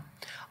 Yeah.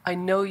 I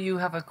know you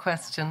have a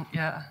question.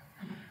 Yeah.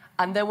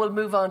 And then we'll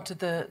move on to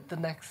the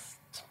next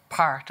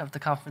part of the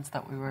conference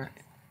that we were...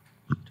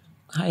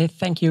 Hi,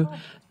 thank you.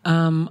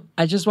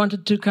 I just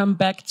wanted to come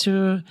back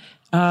to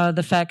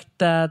the fact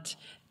that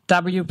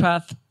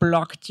WPATH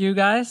blocked you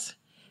guys.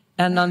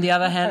 And on the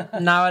other hand,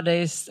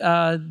 nowadays,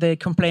 they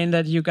complain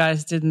that you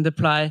guys didn't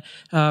apply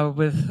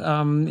with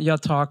your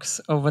talks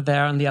over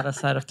there on the other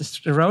side of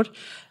the road.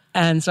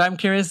 And so I'm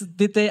curious,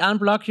 did they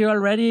unblock you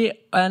already?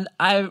 And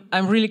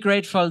I'm really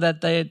grateful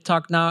that they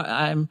talk now.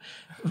 I'm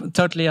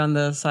totally on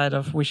the side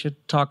of we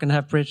should talk and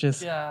have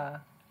bridges. Yeah.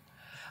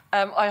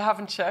 I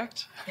haven't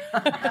checked.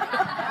 I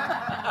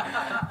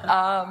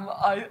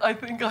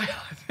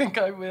think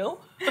I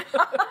will.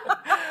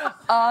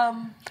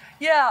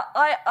 Yeah,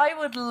 I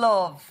would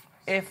love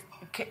if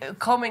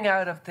coming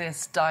out of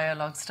this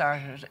dialogue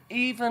started,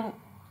 even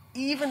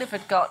if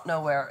it got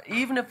nowhere,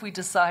 even if we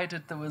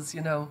decided there was,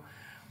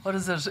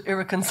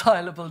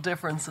 irreconcilable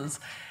differences,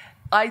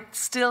 I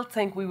still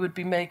think we would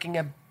be making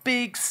a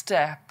big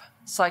step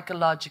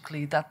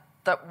psychologically that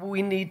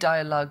we need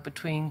dialogue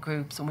between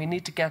groups and we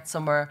need to get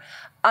somewhere.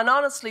 And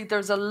honestly,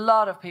 there's a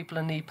lot of people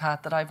in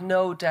EPATH that I've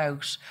no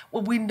doubt,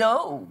 we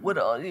know,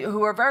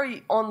 who are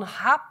very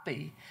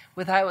unhappy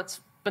with how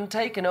it's been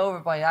taken over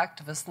by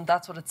activists, and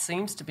that's what it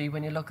seems to be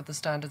when you look at the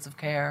standards of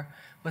care,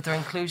 with their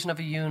inclusion of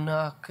a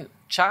eunuch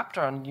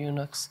chapter on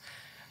eunuchs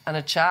and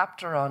a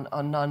chapter on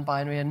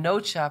non-binary and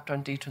no chapter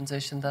on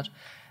detransition. That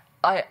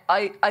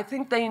I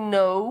think they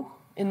know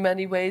in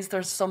many ways.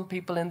 There's some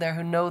people in there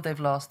who know they've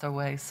lost their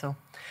way. So,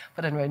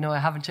 but anyway, no, I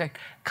haven't checked.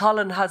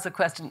 Colin has a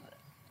question.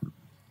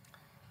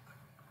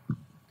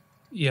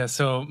 Yeah,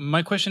 so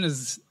my question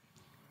is,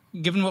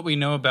 given what we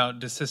know about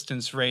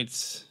desistance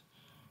rates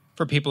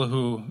for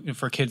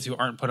kids who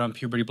aren't put on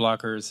puberty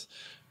blockers,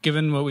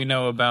 given what we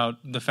know about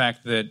the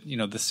fact that,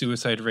 the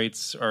suicide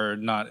rates are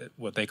not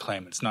what they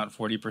claim, it's not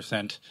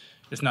 40%,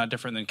 it's not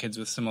different than kids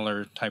with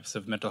similar types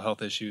of mental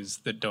health issues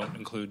that don't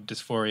include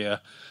dysphoria,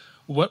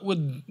 what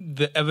would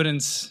the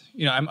evidence,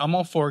 I'm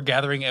all for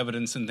gathering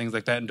evidence and things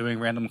like that and doing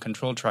random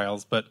control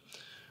trials, but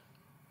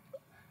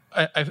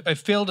I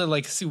fail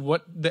to see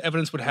what the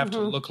evidence would have to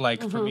look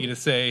like for me to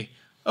say,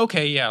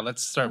 okay, yeah,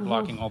 let's start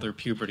blocking all their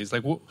puberties.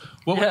 What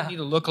would it need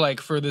to look like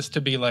for this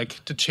to be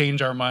to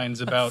change our minds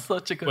about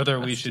whether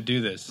we should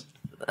do this?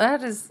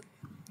 That's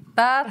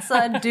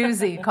a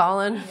doozy,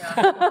 Colin.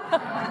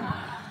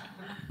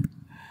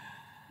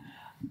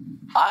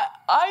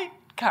 I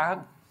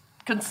can't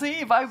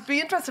conceive. I'd be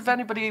interested if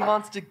anybody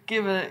wants to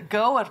give a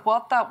go at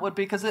what that would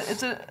be, because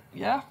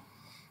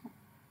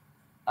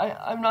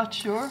I'm not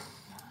sure.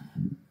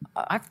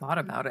 I've thought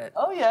about it.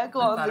 Oh, yeah,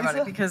 go on,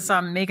 Lisa. Because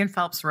Megan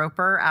Phelps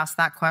Roper asked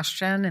that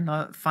question in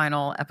the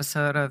final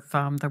episode of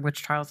The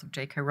Witch Trials of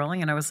J.K.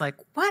 Rowling, and I was like,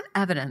 what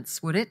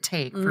evidence would it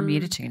take for me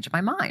to change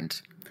my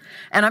mind?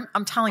 And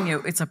I'm telling you,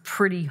 it's a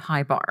pretty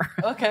high bar.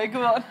 Okay,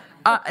 go on.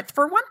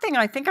 For one thing,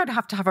 I think I'd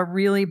have to have a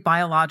really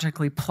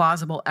biologically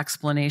plausible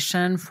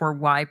explanation for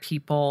why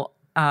people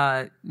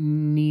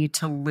need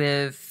to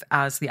live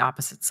as the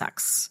opposite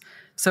sex.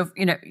 So,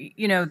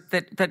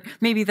 that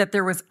maybe that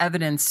there was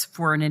evidence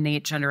for an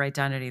innate gender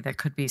identity that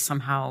could be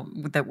somehow,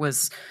 that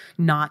was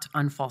not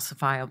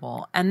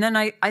unfalsifiable. And then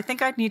I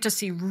think I'd need to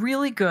see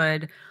really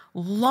good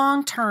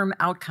long-term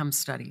outcome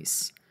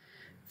studies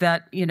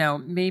that,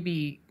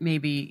 maybe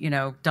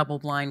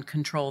double-blind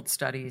controlled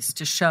studies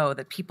to show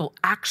that people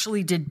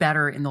actually did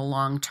better in the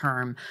long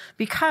term.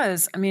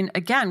 Because,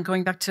 again,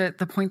 going back to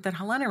the point that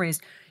Helena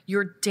raised,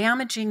 you're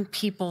damaging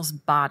people's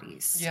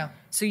bodies. Yeah.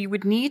 So you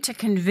would need to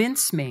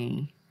convince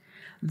me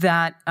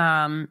that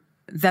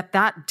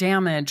that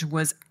damage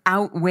was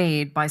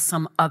outweighed by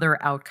some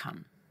other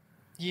outcome.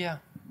 Yeah.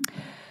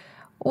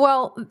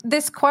 Well,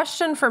 this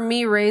question for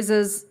me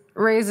raises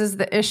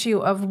the issue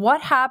of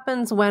what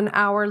happens when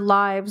our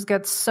lives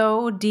get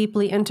so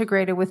deeply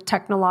integrated with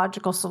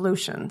technological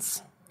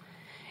solutions.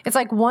 It's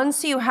like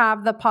once you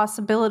have the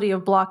possibility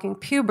of blocking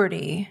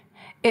puberty,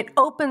 it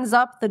opens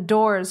up the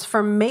doors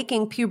for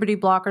making puberty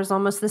blockers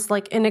almost this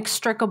like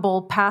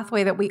inextricable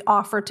pathway that we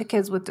offer to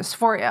kids with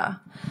dysphoria.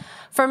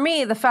 For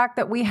me, the fact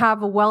that we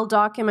have a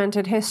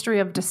well-documented history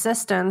of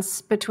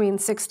desistance between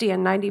 60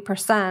 and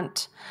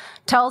 90%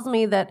 tells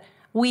me that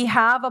we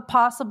have a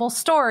possible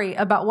story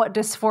about what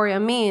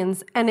dysphoria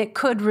means, and it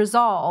could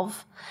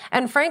resolve.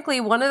 And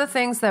frankly, one of the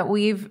things that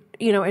we've,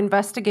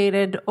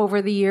 investigated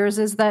over the years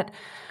is that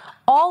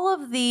all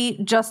of the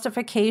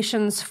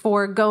justifications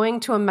for going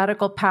to a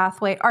medical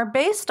pathway are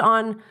based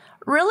on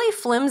really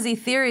flimsy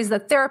theories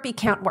that therapy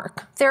can't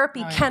work.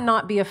 Therapy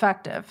cannot be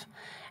effective.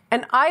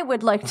 And I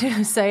would like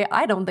to say,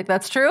 I don't think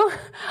that's true.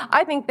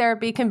 I think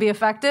therapy can be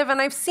effective, and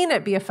I've seen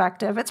it be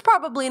effective. It's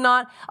probably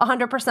not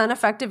 100%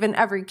 effective in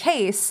every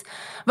case,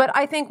 but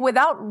I think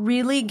without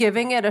really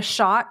giving it a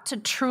shot to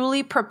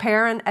truly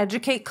prepare and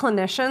educate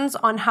clinicians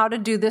on how to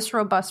do this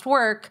robust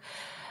work,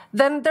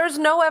 then there's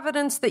no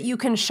evidence that you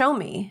can show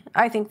me.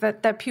 I think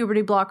that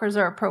puberty blockers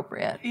are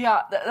appropriate.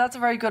 Yeah, that's a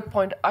very good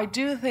point. I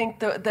do think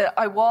that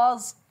I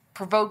was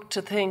provoked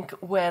to think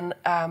when...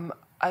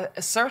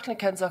 certainly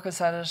Ken Zucker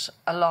said it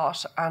a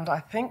lot, and I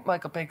think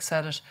Michael Biggs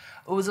said it.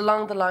 It was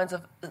along the lines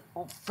of,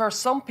 for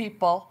some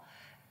people,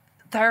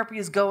 therapy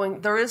is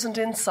there isn't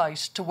insight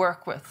to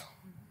work with,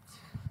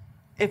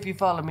 if you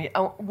follow me.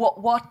 And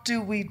what do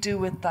we do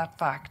with that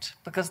fact?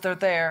 Because they're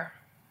there,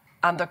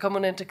 and they're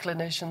coming into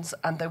clinicians,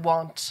 and they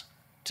want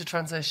to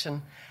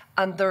transition.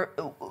 And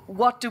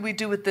what do we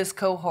do with this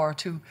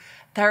cohort who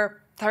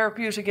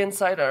therapeutic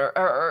insight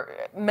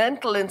or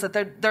mental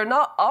insight, they're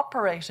not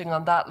operating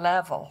on that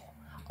level.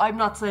 I'm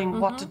not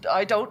saying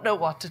I don't know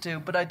what to do,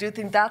 but I do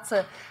think that's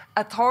a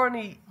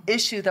thorny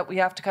issue that we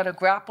have to kind of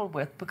grapple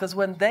with, because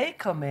when they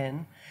come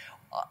in,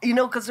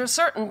 because there's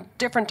certain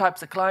different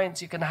types of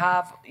clients you can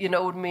have,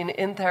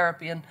 in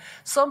therapy, and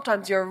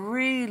sometimes you're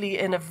really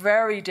in a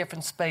very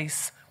different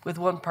space with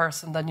one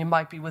person than you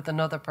might be with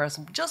another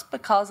person, just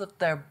because of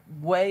their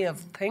way of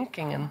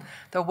thinking and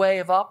their way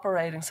of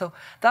operating. So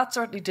that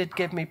certainly did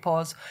give me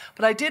pause.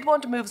 But I did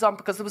want to move on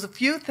because there was a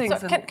few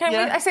things. So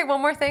I say one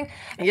more thing?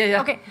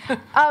 Yeah. Okay.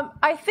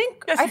 I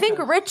think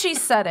Richie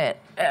said it.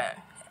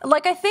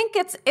 I think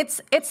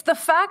it's the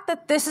fact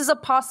that this is a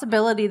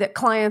possibility that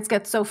clients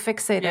get so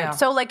fixated. Yeah.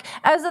 So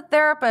as a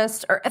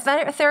therapist or a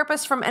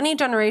therapist from any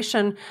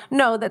generation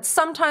know that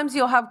sometimes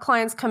you'll have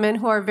clients come in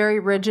who are very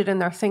rigid in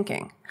their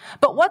thinking.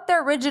 But what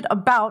they're rigid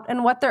about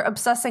and what they're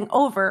obsessing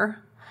over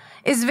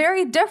is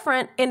very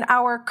different in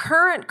our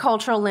current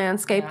cultural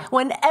landscape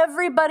when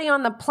everybody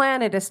on the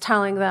planet is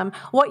telling them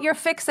what you're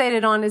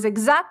fixated on is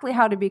exactly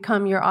how to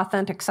become your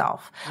authentic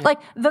self. Yeah.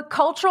 The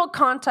cultural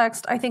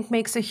context, I think,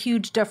 makes a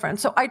huge difference.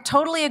 So I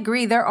totally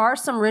agree. There are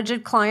some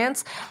rigid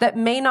clients that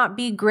may not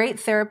be great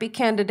therapy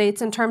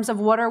candidates in terms of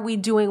what are we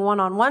doing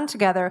one-on-one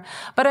together.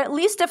 But at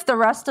least if the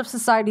rest of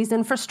society's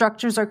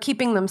infrastructures are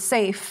keeping them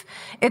safe,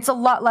 it's a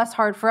lot less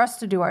hard for us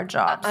to do our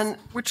jobs. And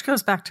which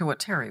goes back to what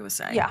Terry was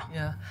saying.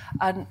 Yeah.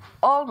 And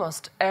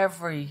almost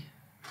every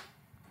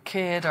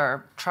kid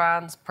or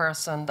trans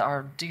person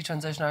or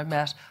detransitioner I've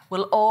met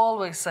will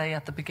always say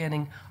at the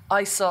beginning,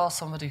 I saw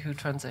somebody who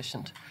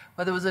transitioned.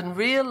 Whether it was in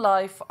real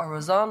life or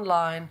was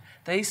online,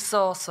 they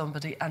saw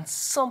somebody and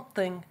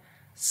something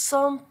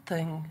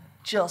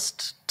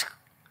just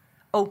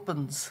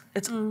opens.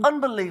 It's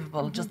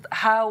unbelievable just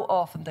how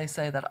often they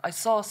say that. I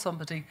saw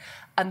somebody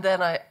and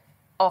then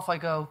off I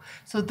go.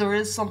 So there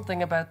is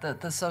something about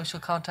the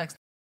social context.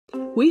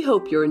 We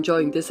hope you're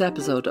enjoying this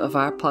episode of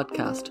our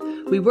podcast.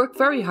 We work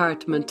very hard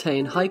to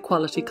maintain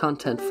high-quality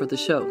content for the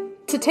show.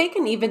 To take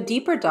an even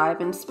deeper dive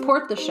and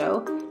support the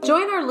show,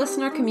 join our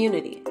listener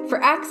community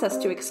for access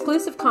to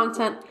exclusive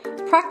content,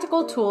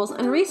 practical tools,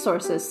 and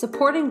resources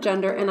supporting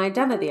gender and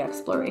identity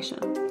exploration.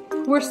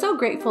 We're so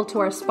grateful to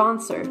our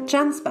sponsor,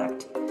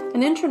 GenSpect,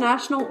 an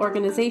international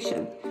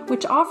organization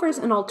which offers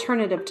an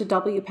alternative to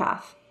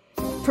WPATH,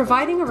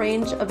 providing a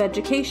range of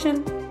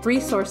education,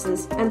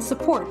 resources, and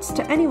supports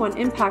to anyone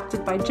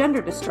impacted by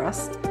gender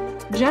distress.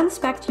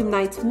 GenSpect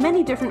unites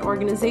many different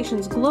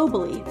organizations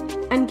globally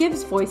and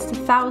gives voice to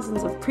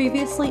thousands of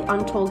previously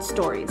untold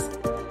stories.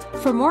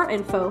 For more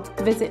info,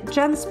 visit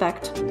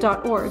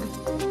genspect.org.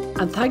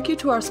 And thank you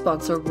to our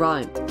sponsor,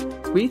 RIME.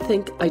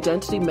 Rethink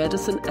Identity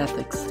Medicine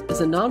Ethics is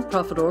a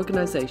non-profit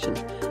organisation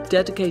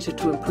dedicated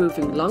to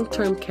improving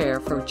long-term care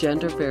for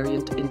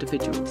gender-variant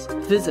individuals.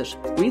 Visit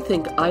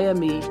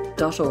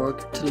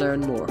rethinkime.org to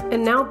learn more.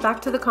 And now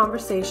back to the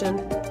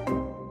conversation.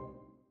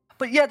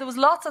 But yeah, there was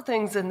lots of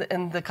things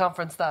in the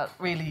conference that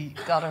really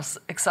got us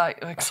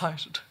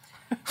excited.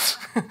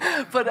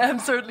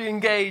 But certainly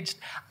engaged.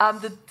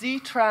 The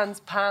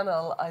D-Trans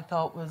panel, I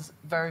thought, was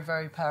very,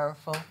 very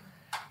powerful.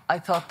 I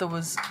thought there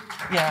was,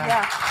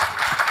 yeah.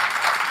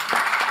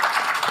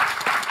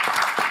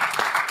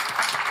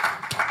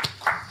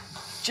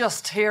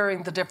 Just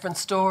hearing the different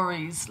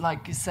stories,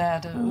 like you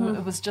said,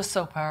 it was just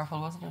so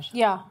powerful, wasn't it?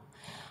 Yeah.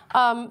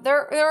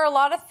 There are a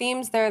lot of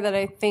themes there that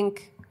I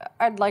think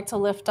I'd like to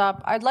lift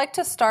up. I'd like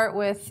to start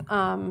with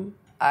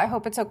I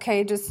hope it's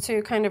okay just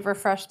to kind of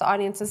refresh the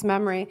audience's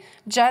memory.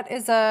 Jet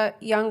is a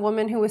young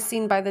woman who was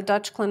seen by the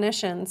Dutch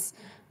clinicians,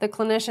 the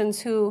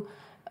clinicians who,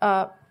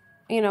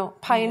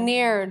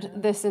 pioneered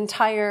this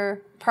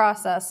entire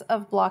process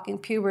of blocking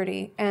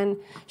puberty. And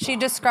she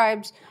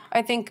described,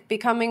 I think,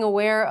 becoming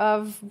aware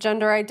of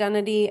gender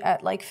identity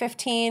at like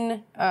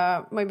 15,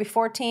 maybe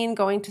 14,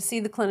 going to see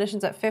the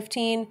clinicians at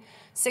 15,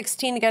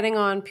 16 getting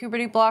on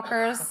puberty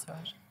blockers.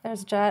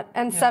 There's Jet.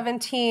 And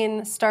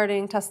 17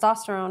 starting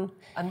testosterone.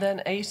 And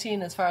then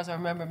 18, as far as I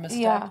remember,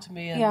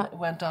 mastectomy and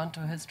went on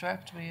to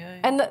hysterectomy. Yeah.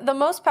 And the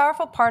most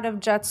powerful part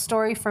of Jet's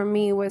story for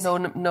me was... No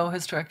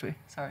hysterectomy,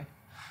 sorry.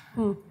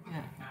 Yeah.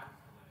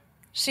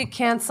 She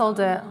canceled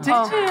it. Did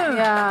you?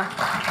 Yeah.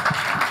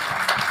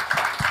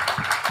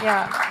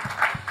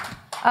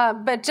 Yeah.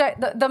 But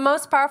Jet, the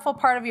most powerful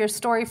part of your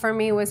story for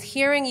me was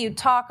hearing you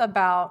talk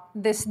about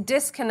this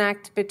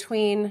disconnect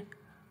between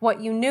what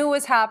you knew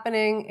was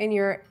happening in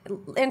your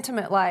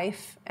intimate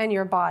life and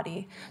your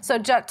body. So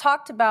Jet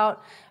talked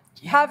about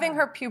having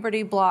her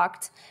puberty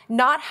blocked,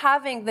 not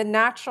having the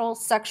natural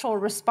sexual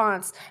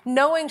response,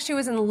 knowing she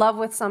was in love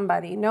with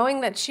somebody,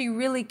 knowing that she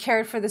really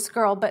cared for this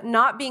girl, but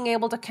not being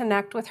able to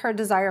connect with her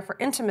desire for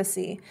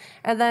intimacy.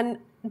 And then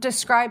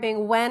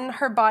describing when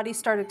her body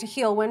started to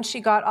heal, when she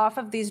got off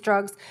of these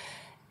drugs,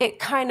 it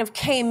kind of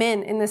came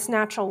in this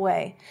natural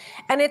way.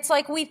 And it's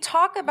like we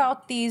talk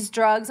about these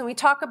drugs and we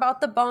talk about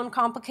the bone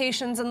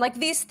complications and like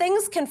these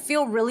things can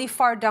feel really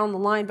far down the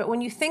line. But when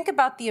you think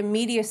about the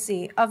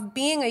immediacy of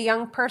being a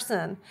young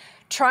person,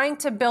 trying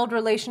to build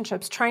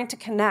relationships, trying to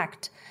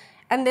connect,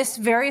 and this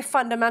very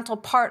fundamental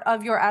part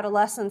of your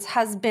adolescence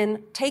has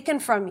been taken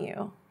from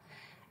you,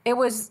 it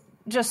was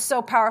just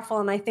so powerful.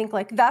 And I think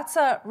like that's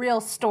a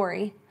real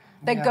story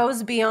that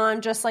goes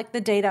beyond just like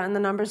the data and the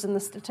numbers and the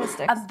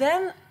statistics. And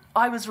then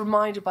I was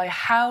reminded by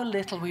how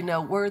little we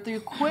know. We're the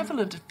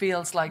equivalent, it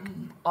feels like,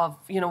 of,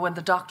 when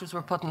the doctors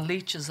were putting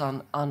leeches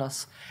on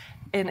us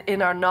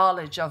in our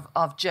knowledge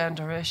of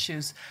gender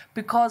issues.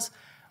 Because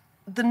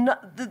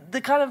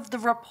the kind of the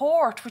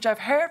report, which I've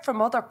heard from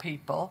other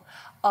people,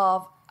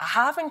 of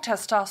having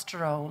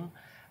testosterone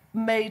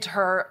made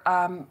her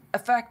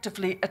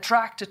effectively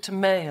attracted to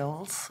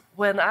males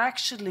when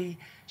actually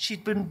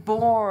she'd been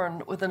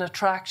born with an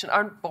attraction,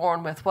 aren't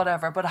born with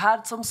whatever, but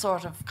had some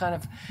sort of kind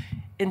of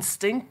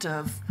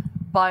instinctive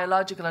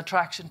biological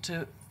attraction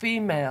to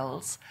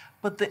females,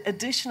 but the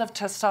addition of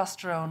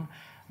testosterone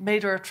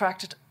made her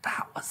attracted.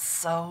 That was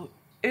so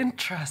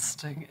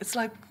interesting. It's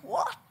like,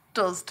 what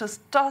does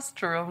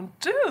testosterone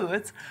do?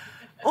 It's,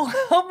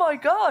 oh my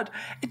God.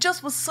 It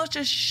just was such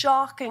a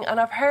shocking, and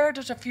I've heard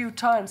it a few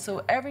times,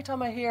 so every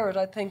time I hear it,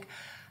 I think,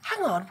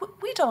 hang on,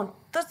 we don't,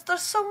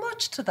 there's so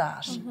much to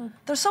that. Mm-hmm.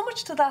 There's so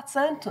much to that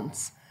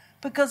sentence.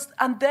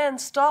 And then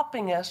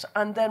stopping it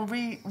and then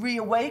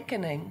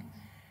reawakening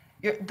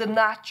the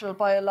natural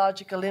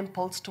biological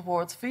impulse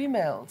towards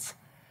females.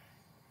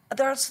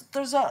 There's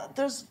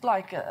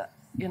like a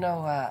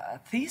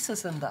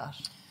thesis in that.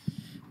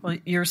 Well,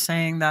 you're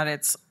saying that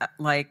it's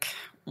like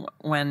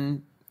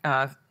when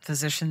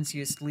physicians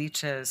used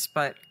leeches,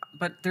 but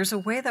there's a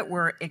way that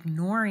we're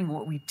ignoring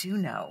what we do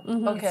know.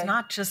 Mm-hmm. Okay. It's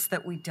not just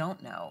that we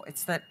don't know.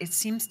 It's that it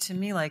seems to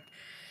me like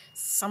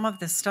some of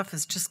this stuff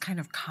is just kind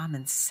of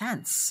common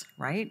sense,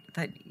 right?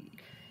 That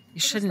you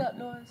shouldn't. What is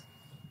that noise?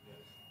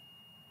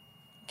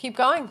 Keep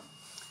going.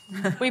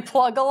 We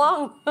plug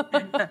along.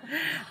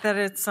 That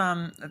it's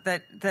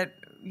that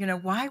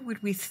why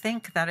would we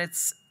think that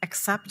it's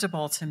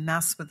acceptable to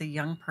mess with a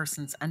young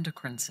person's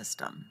endocrine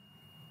system?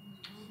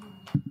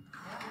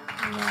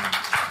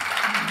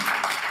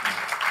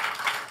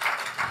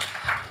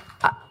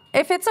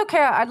 If it's okay,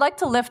 I'd like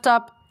to lift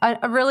up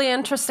a really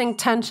interesting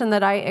tension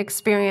that I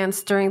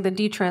experienced during the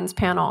detrans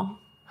panel.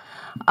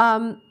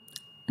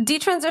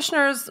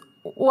 Detransitioners,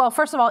 well,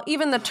 first of all,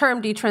 even the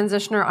term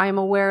detransitioner, I am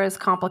aware, is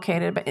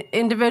complicated, but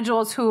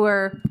individuals who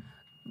are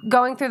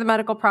going through the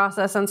medical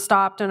process and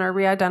stopped and are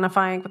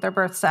re-identifying with their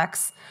birth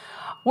sex,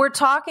 we're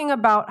talking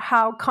about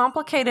how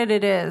complicated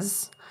it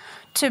is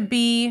to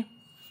be,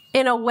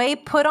 in a way,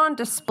 put on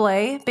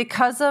display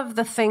because of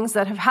the things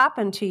that have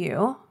happened to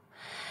you,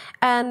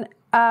 and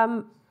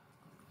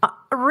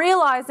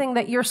realizing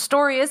that your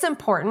story is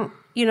important.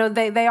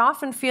 They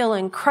often feel an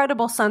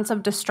incredible sense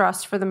of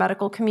distrust for the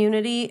medical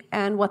community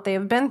and what they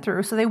have been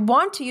through. So they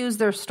want to use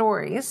their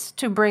stories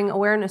to bring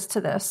awareness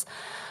to this.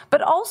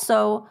 But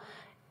also,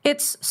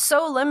 it's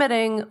so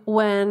limiting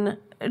when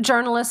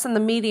journalists and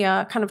the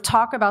media kind of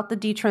talk about the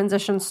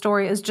detransition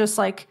story as just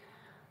like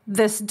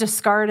this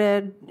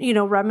discarded,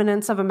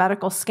 remnants of a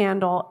medical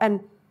scandal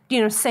and,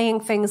 saying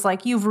things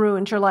like, you've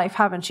ruined your life,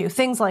 haven't you?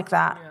 Things like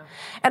that. Yeah.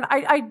 And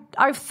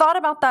I've thought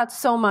about that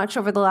so much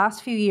over the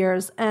last few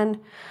years, and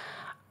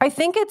I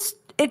think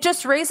it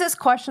just raises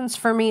questions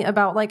for me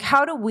about like,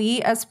 how do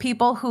we as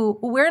people who,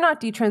 we're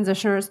not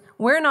detransitioners,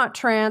 we're not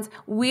trans,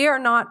 we are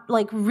not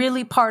like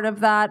really part of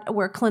that,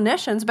 we're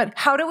clinicians, but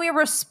how do we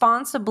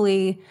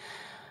responsibly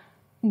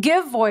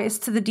give voice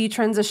to the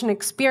detransition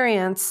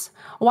experience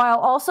while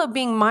also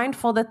being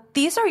mindful that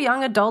these are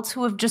young adults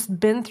who have just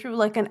been through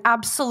like an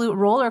absolute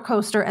roller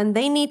coaster and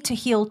they need to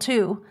heal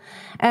too.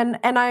 And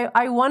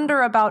I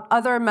wonder about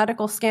other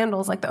medical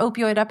scandals like the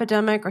opioid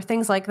epidemic or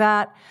things like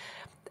that.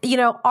 You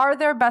know, are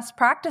there best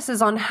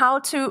practices on how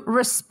to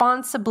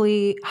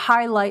responsibly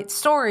highlight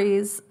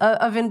stories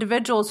of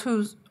individuals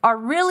who are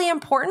really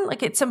important?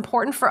 Like, it's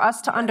important for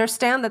us to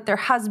understand that there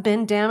has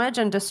been damage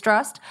and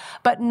distress,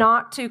 but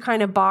not to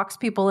kind of box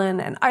people in.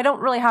 And I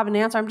don't really have an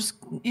answer.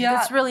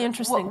 It's really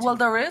interesting. Well,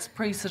 there is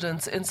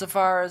precedence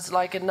insofar as,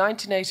 like, in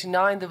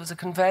 1989, there was a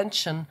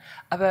convention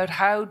about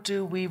how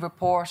do we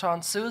report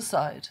on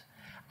suicide.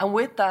 And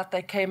with that,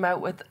 they came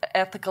out with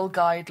ethical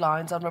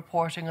guidelines on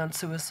reporting on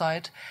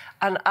suicide.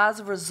 And as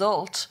a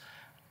result,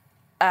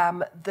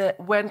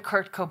 when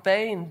Kurt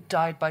Cobain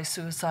died by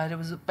suicide, it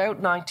was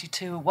about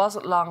 92. It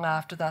wasn't long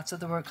after that. So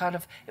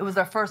it was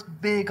their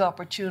first big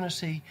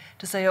opportunity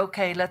to say,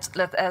 okay, let's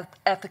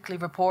ethically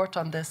report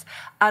on this.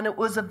 And it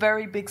was a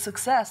very big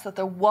success that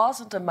there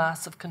wasn't a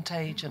massive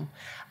contagion.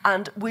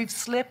 And we've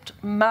slipped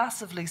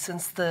massively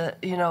since the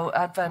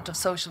advent of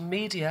social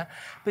media,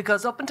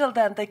 because up until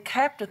then they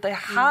kept it. They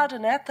had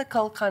an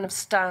ethical kind of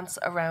stance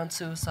around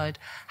suicide,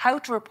 how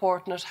to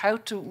report on it, how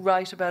to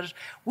write about it.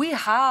 We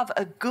have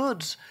a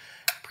good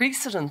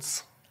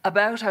precedence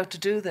about how to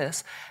do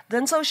this.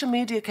 Then social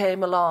media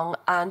came along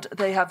and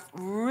they have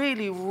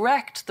really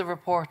wrecked the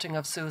reporting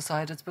of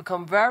suicide. It's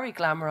become very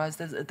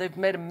glamorized. They've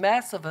made a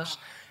mess of it.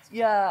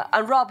 Yeah,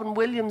 and Robin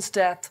Williams'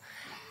 death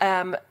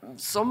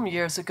some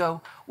years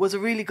ago was a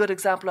really good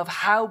example of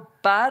how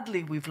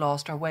badly we've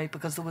lost our way,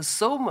 because there was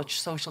so much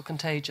social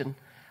contagion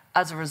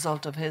as a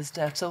result of his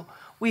death. So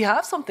we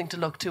have something to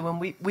look to,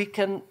 and we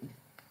can.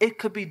 It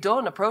could be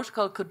done. A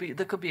protocol could be.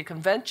 There could be a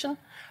convention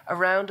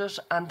around it,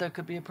 and there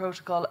could be a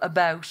protocol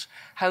about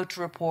how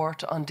to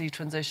report on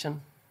detransition.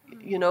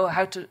 You know,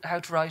 how to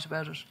write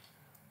about it.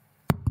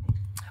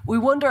 We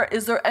wonder: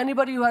 is there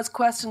anybody who has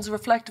questions,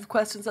 reflective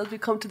questions, as we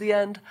come to the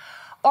end?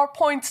 Or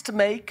points to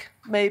make,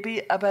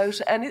 maybe,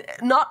 about any,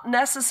 not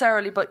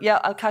necessarily, but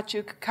yeah, I'll catch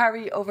you,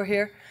 Carrie, over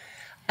here.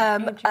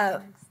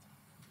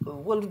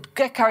 We'll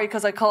get Carrie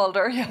because I called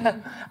her,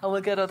 yeah, and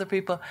we'll get other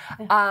people.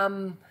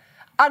 And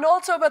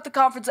also about the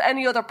conference,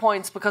 any other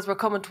points, because we're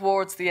coming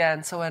towards the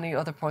end, so any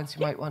other points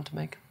you might want to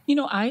make. You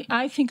know,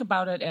 I think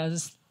about it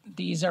as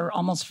these are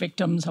almost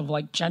victims of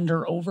like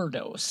gender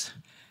overdose,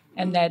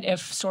 and that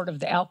if sort of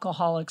the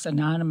Alcoholics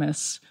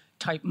Anonymous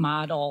type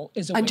model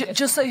is a and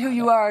just say who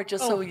you are,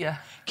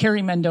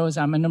 Carrie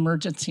Mendoza. I'm an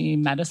emergency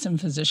medicine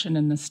physician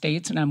in the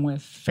States, and I'm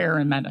with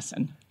Farron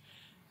Medicine.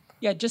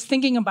 Yeah, just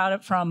thinking about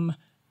it from,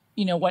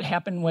 what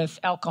happened with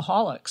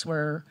alcoholics,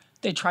 where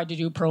they tried to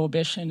do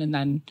prohibition, and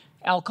then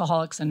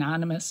Alcoholics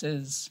Anonymous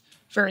is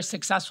very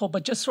successful,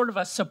 but just sort of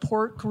a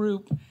support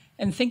group,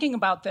 and thinking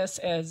about this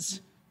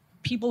as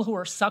people who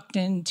are sucked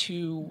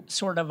into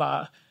sort of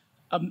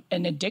an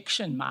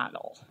addiction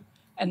model.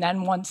 And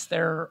then once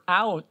they're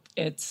out,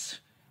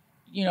 it's,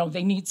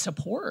 they need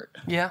support.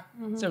 Yeah.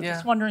 Mm-hmm. So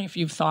just wondering if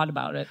you've thought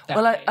about it that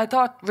way. Well, I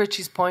thought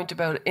Richie's point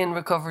about in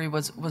recovery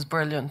was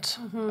brilliant.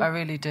 Mm-hmm. I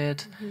really did.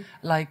 Mm-hmm.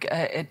 Like,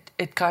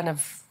 it kind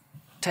of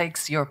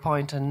takes your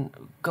point and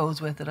goes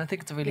with it. I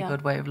think it's a really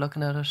good way of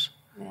looking at it.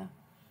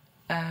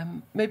 Yeah.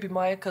 Maybe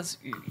Maya, because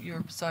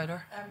you're beside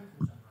her.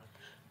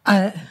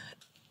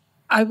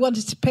 I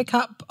wanted to pick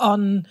up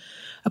on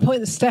a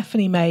point that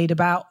Stephanie made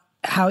about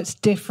how it's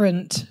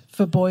different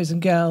for boys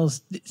and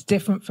girls, it's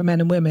different for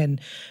men and women.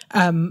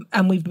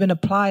 And we've been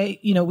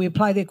we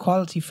apply the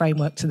equality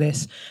framework to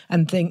this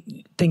and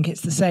think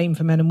it's the same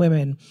for men and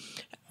women.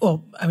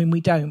 Well, I mean,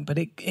 we don't, but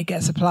it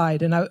gets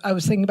applied. And I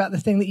was thinking about the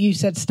thing that you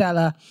said,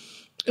 Stella,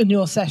 in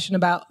your session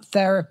about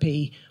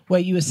therapy, where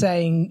you were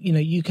saying,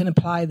 you can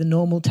apply the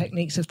normal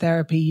techniques of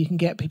therapy, you can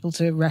get people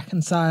to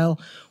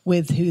reconcile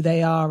with who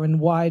they are and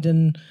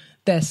widen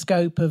their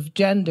scope of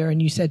gender.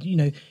 And you said,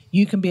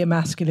 you can be a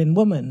masculine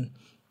woman,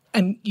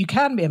 and you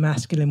can be a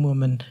masculine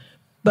woman,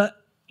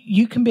 but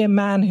you can be a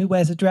man who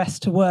wears a dress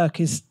to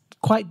work is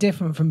quite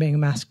different from being a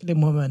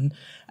masculine woman.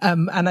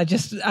 And I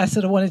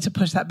sort of wanted to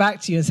push that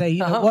back to you and say,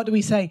 what do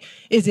we say?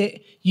 Is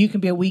it you can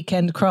be a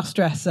weekend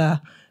cross-dresser?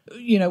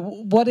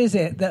 What is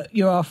it that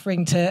you're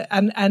offering to,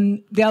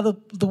 and the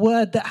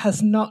word that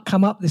has not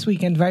come up this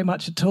weekend very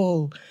much at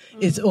all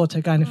is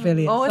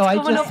autogynephilia. Oh, it's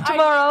coming up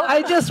tomorrow.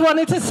 I just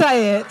wanted to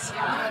say it.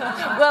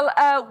 Well,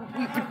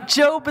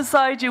 Joe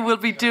beside you will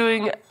be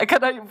doing,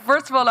 can I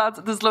first of all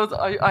answer, there's loads,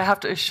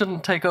 I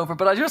shouldn't take over,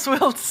 but I just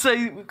will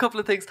say a couple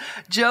of things.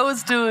 Joe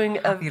is doing...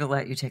 I'm happy to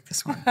let you take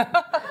this one.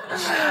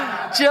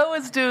 Joe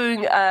is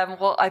doing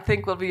what I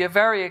think will be a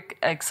very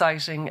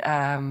exciting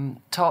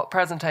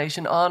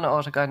presentation on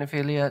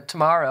autogynephilia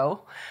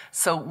tomorrow,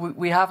 so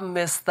we haven't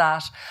missed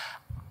that.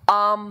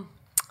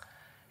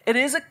 It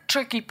is a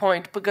tricky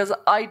point, because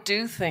I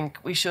do think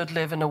we should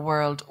live in a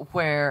world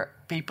where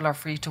people are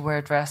free to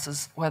wear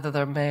dresses, whether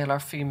they're male or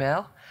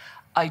female.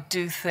 I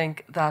do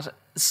think that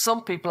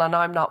some people, and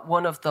I'm not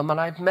one of them, and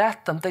I've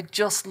met them, they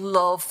just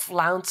love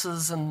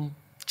flounces and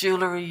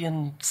jewellery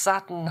and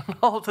satin and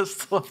all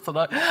this stuff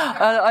that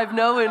I've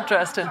no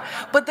interest in.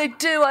 But they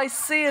do, I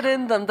see it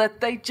in them,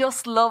 that they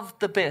just love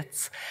the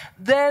bits.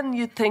 Then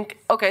you think,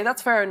 okay,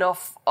 that's fair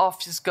enough,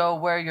 off you go,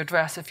 wear your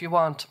dress if you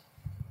want.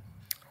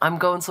 I'm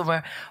going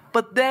somewhere.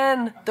 But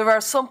then there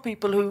are some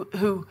people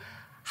who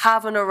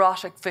have an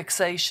erotic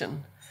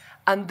fixation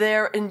and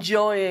they're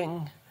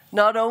enjoying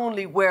not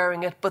only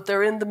wearing it, but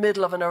they're in the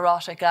middle of an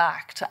erotic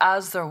act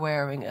as they're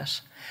wearing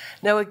it.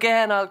 Now,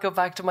 again, I'll go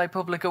back to my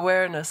public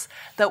awareness,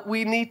 that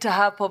we need to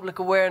have public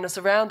awareness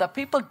around that.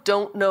 People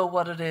don't know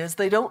what it is.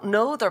 They don't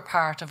know they're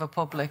part of a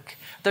public.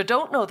 They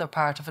don't know they're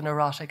part of an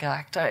erotic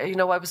act.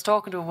 I was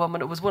talking to a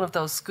woman, it was one of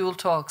those school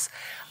talks,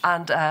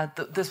 and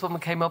this woman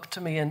came up to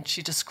me and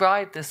she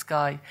described this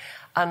guy.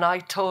 And I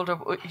told her,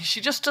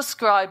 she just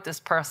described this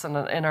person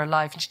in her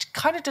life, and she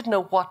kind of didn't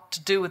know what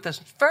to do with it.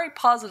 Very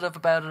positive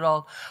about it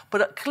all.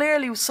 But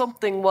clearly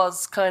something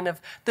was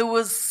there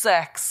was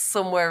sex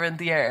somewhere in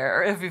the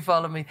air, if you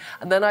follow me.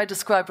 And then I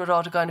described what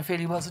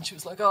autogynephilia was, and she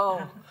was like,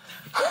 oh.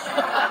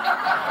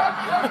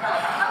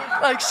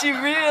 Like she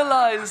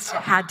realised.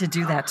 Had to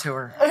do that to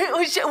her.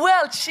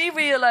 Well, she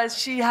realised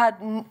she had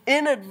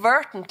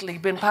inadvertently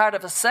been part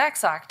of a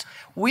sex act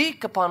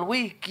week upon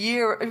week,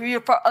 year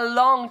for a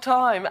long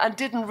time, and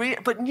didn't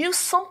but knew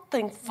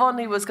something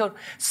funny was going.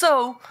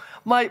 So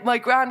my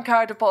grand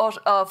card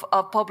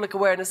of public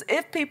awareness,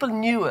 if people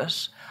knew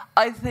it,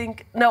 I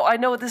think, no, I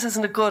know this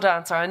isn't a good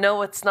answer. I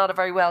know it's not a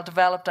very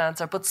well-developed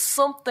answer, but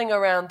something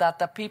around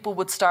that people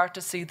would start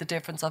to see the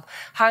difference of,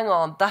 hang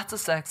on, that's a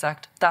sex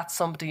act, that's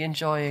somebody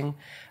enjoying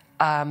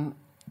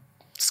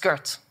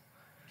skirts.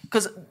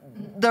 Because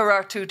there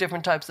are two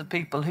different types of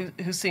people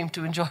who seem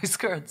to enjoy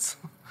skirts.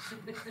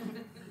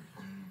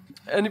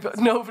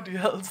 Nobody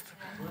else.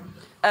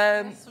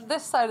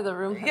 This side of the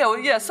room.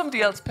 Yeah,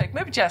 somebody else pick.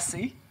 Maybe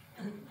Jessie.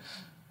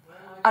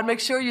 And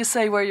make sure you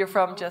say where you're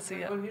from,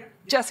 Jessie. Yeah.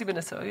 Jessie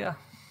Manisto, yeah.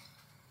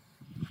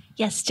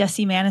 Yes,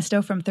 Jessie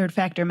Manisto from Third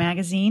Factor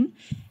magazine.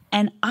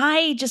 And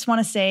I just want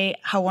to say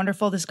how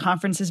wonderful this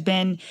conference has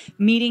been,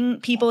 meeting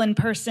people in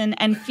person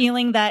and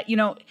feeling that,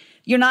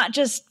 you're not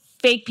just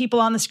fake people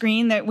on the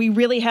screen, that we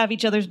really have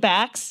each other's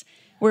backs.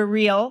 We're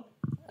real.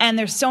 And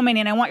there's so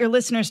many, and I want your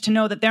listeners to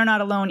know that they're not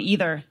alone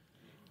either.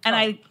 And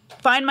I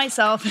find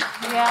myself...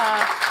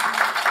 Yeah.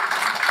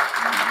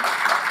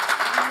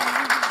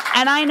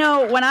 And I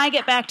know when I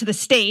get back to the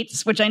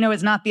States, which I know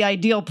is not the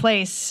ideal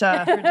place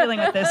for dealing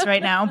with this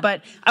right now,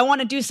 but I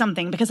want to do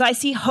something because I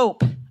see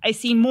hope. I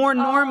see more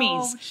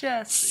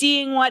normies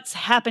seeing what's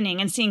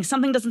happening and seeing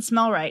something doesn't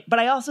smell right. But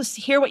I also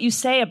hear what you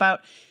say about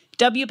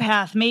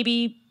WPATH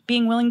maybe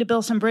being willing to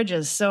build some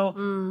bridges. So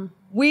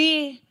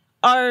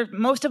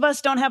most of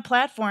us don't have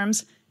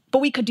platforms, but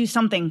we could do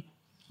something.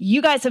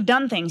 You guys have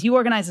done things. You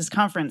organize this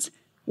conference.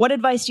 What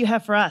advice do you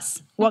have for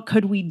us? What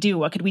could we do?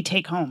 What could we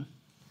take home?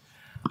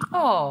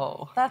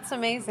 Oh. That's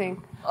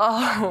amazing.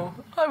 Oh,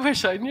 I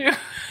wish I knew.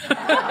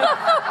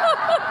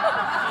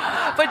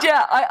 But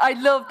yeah, I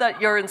love that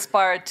you're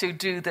inspired to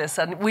do this.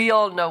 And we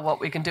all know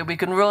what we can do. We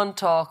can run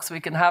talks, we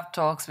can have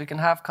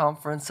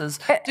conferences,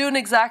 doing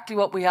exactly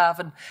what we have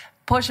and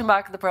pushing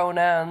back the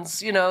pronouns,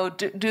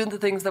 doing the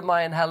things that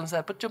Maya and Helen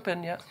said. But jump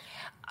in, yeah.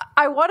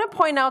 I want to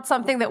point out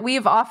something that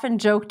we've often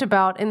joked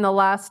about in the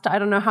last, I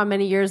don't know how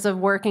many years of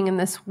working in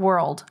this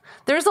world.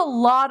 There's a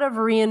lot of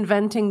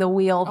reinventing the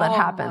wheel that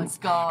happens.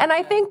 My God. And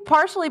I think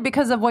partially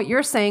because of what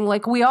you're saying,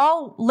 like we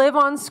all live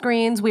on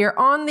screens. We are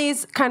on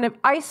these kind of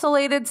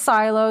isolated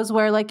silos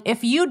where like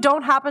if you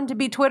don't happen to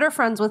be Twitter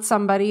friends with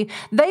somebody,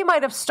 they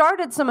might have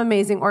started some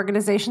amazing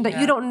organization that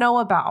you don't know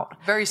about.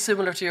 Very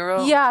similar to your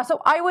own. Yeah. So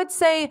I would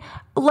say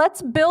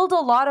let's build a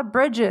lot of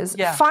bridges.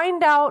 Yeah.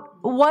 Find out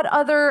what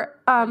other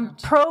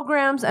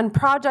programs and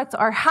projects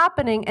are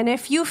happening. And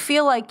if you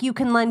feel like you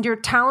can lend your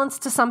talents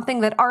to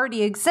something that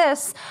already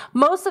exists,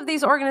 most of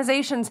these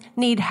organizations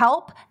need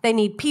help. They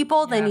need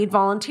people. They need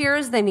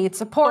volunteers. They need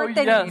support.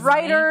 They need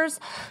writers.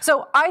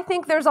 So I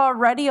think there's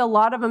already a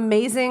lot of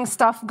amazing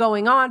stuff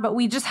going on, but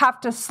we just have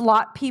to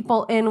slot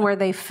people in where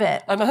they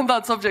fit. And on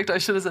that subject, I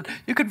should have said,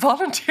 you could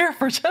volunteer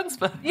for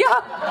Jensma. Yeah.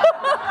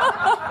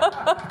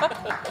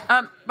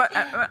 But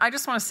I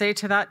just want to say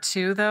to that,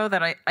 too, though,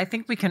 that I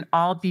think we can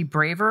all be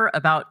braver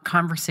about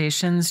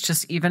conversations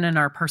just even in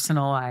our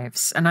personal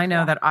lives. And I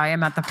know that I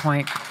am at the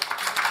point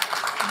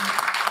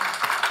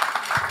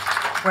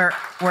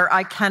where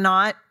I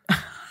can't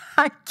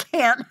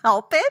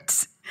help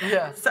it.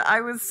 Yeah. So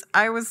I was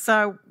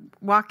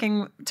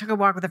took a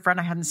walk with a friend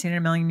I hadn't seen in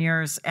a million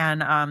years,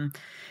 and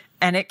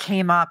it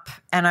came up,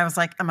 and I was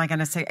like, am I going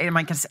to say?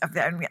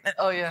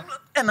 Oh, yeah.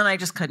 And then I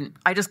just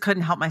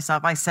couldn't help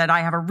myself. I said, I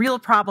have a real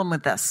problem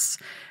with this.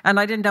 And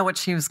I didn't know what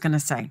she was going to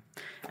say.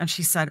 And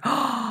she said,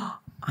 oh,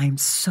 I'm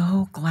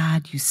so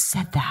glad you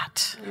said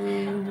that.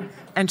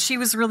 And she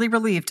was really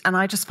relieved. And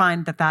I just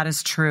find that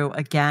is true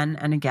again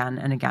and again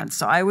and again.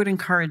 So I would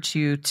encourage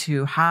you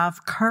to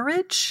have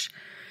courage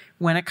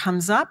when it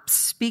comes up.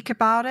 Speak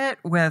about it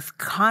with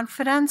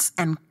confidence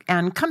and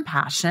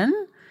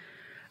compassion.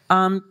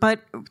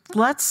 But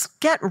let's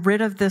get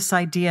rid of this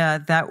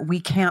idea that we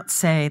can't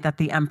say that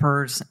the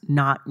emperor's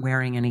not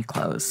wearing any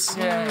clothes.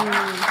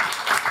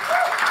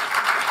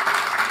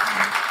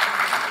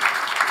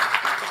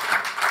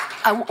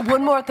 And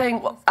one more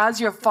thing,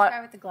 as you're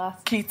with the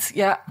glass. Keats,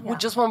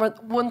 just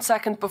one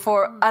second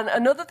before. And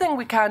another thing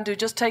we can do,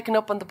 just taking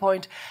up on the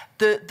point,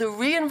 the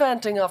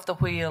reinventing of the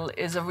wheel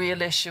is a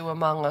real issue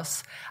among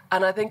us.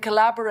 And I think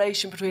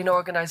collaboration between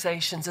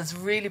organisations is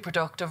really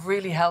productive,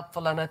 really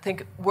helpful, and I think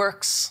it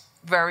works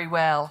very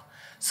well.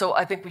 So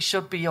I think we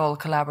should be all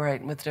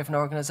collaborating with different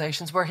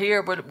organisations. We're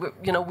here, but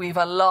we've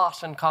a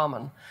lot in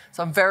common.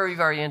 So I'm very,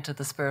 very into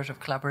the spirit of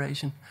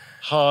collaboration.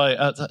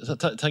 Hi,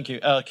 thank you.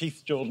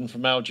 Keith Jordan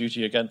from Our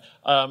Duty again.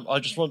 I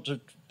just want to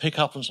pick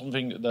up on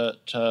something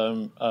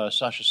that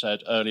Sasha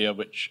said earlier,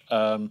 which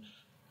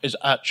is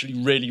actually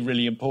really,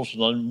 really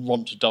important. I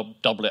want to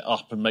double it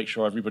up and make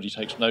sure everybody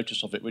takes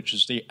notice of it, which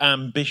is the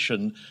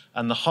ambition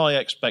and the high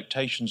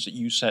expectations that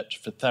you set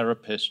for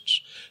therapists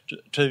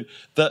to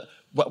that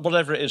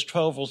whatever it is,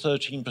 12 or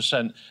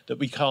 13% that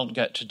we can't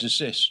get to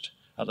desist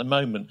at the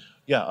moment.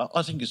 Yeah,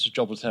 I think it's the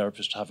job of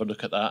therapists to have a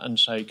look at that and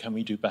say, can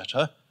we do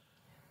better?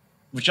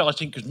 Which I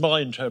think is my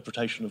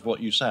interpretation of what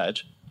you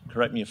said.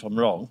 Correct me if I'm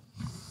wrong.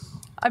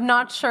 I'm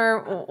not sure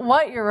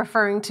what you're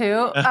referring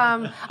to.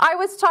 I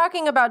was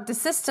talking about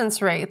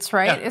desistance rates,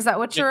 right? Yeah. Is that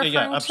what you're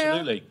referring to?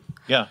 Absolutely.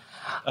 Yeah.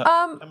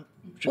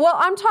 Well,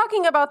 I'm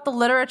talking about the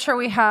literature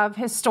we have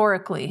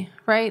historically,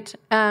 right?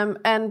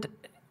 And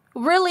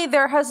really,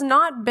 there has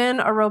not been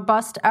a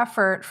robust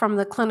effort from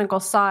the clinical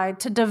side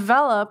to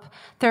develop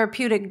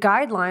therapeutic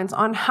guidelines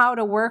on how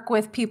to work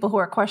with people who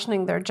are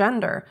questioning their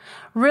gender.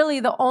 Really,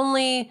 the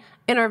only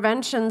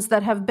interventions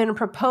that have been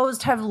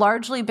proposed have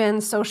largely been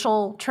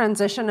social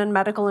transition and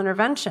medical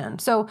intervention.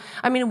 So,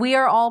 I mean, we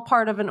are all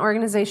part of an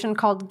organization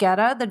called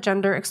GETA, the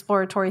Gender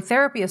Exploratory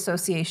Therapy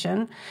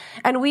Association,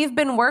 and we've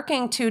been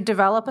working to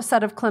develop a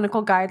set of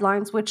clinical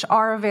guidelines which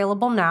are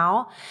available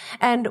now,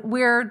 and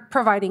we're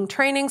providing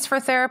trainings for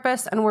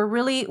therapists, and we're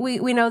really,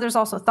 we know there's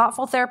also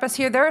thoughtful therapists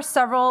here. There are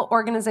several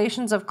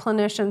organizations of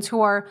clinicians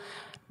who are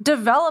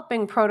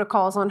developing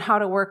protocols on how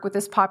to work with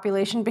this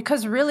population,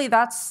 because really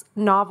that's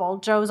novel.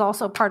 Joe's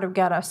also part of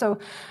GETA. So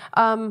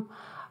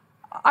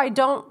I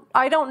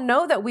don't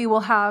know that we will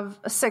have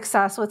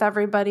success with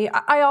everybody.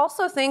 I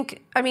also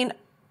think,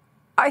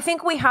 I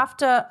think we have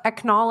to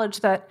acknowledge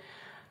that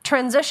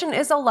transition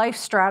is a life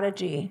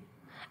strategy.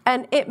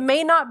 And it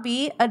may not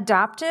be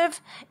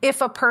adaptive if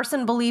a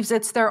person believes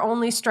it's their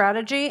only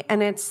strategy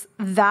and it's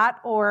that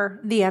or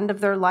the end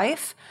of their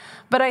life.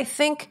 But I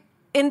think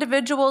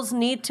individuals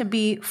need to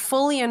be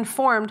fully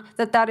informed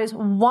that that is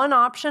one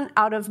option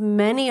out of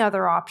many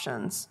other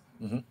options.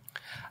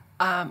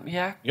 Mm-hmm.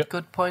 Yep.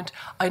 Good point.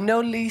 I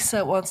know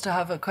Lisa wants to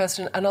have a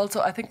question, and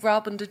also I think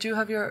Robin, did you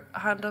have your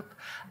hand up?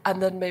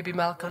 And then maybe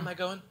Malcolm. Where am I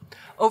going?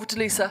 Over to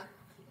Lisa.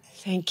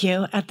 Thank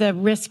you. At the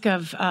risk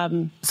of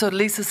so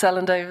Lisa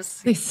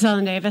Selin-Davis.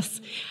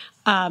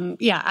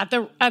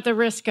 At the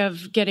risk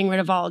of getting rid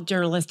of all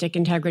journalistic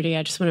integrity,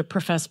 I just want to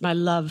profess my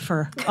love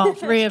for all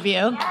three of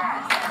you.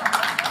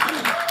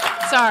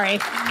 Sorry.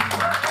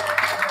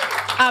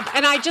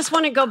 And I just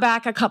want to go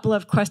back a couple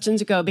of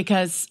questions ago,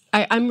 because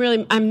I'm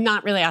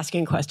not really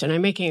asking a question.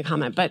 I'm making a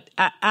comment. But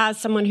as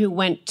someone who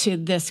went to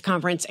this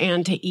conference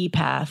and to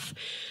EPATH,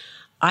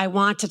 I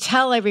want to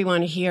tell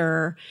everyone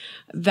here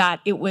that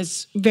it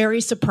was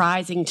very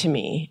surprising to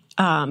me,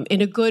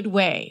 in a good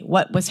way,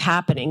 what was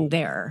happening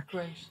there.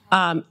 Great.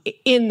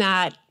 In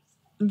that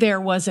there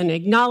was an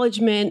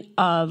acknowledgement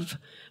of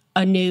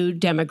a new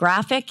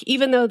demographic,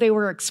 even though they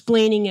were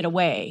explaining it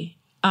away.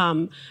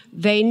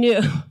 They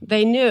knew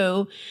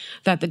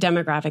that the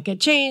demographic had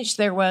changed.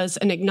 There was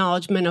an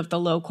acknowledgement of the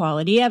low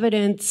quality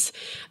evidence.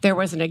 There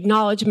was an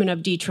acknowledgement of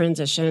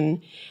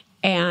detransition,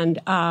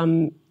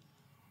 and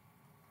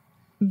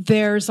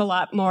there's a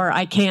lot more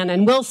I can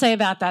and will say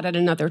about that at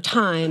another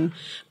time.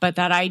 But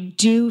that I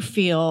do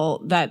feel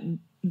that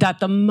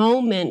the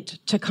moment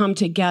to come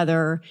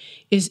together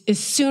is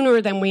sooner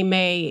than we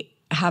may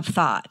have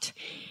thought,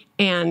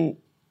 and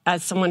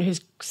as someone who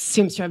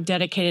seems to have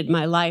dedicated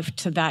my life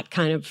to that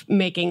kind of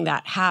making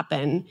that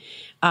happen,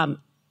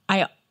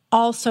 I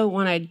also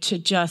wanted to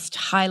just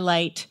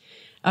highlight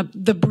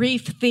the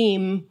brief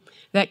theme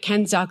that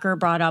Ken Zucker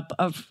brought up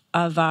of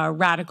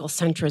radical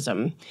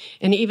centrism.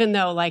 And even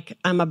though, like,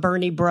 I'm a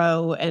Bernie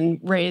bro and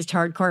raised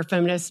hardcore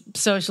feminist,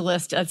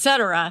 socialist,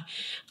 etc.,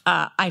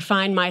 I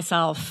find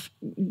myself,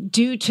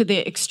 due to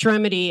the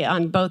extremity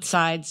on both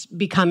sides,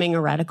 becoming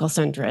a radical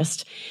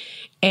centrist.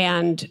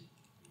 And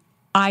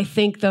I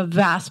think the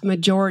vast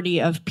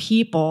majority of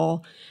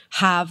people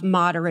have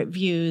moderate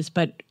views,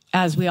 but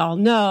as we all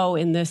know,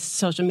 in this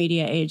social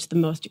media age, the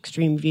most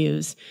extreme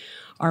views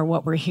are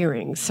what we're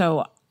hearing.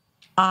 So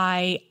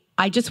I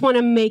just want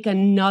to make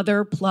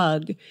another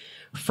plug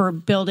for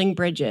building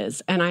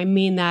bridges, and I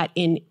mean that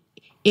in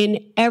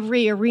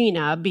every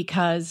arena,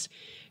 because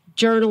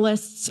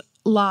journalists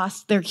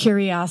lost their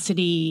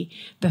curiosity,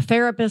 the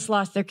therapists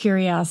lost their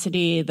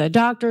curiosity, the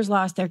doctors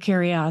lost their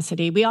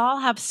curiosity. We all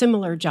have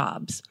similar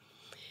jobs.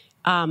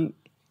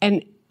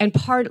 and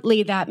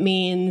partly that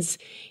means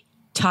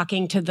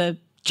talking to the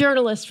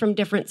journalists from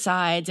different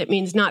sides. It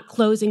means not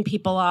closing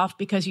people off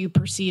because you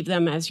perceive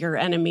them as your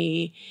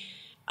enemy.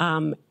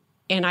 And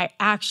I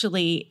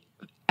actually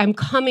am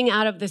coming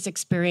out of this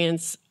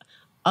experience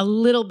a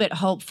little bit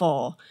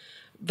hopeful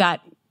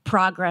that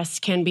progress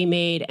can be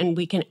made and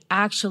we can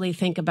actually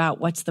think about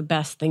what's the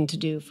best thing to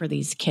do for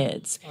these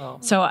kids. Oh.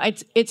 So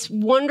it's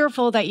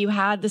wonderful that you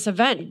had this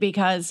event,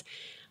 because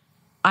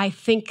I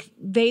think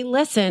they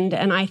listened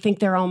and I think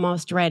they're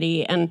almost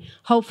ready. And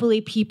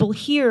hopefully people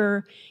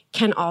here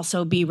can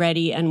also be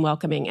ready and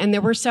welcoming. And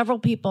there were several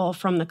people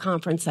from the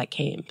conference that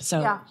came.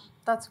 So yeah,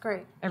 that's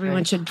great.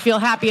 Everyone should feel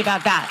happy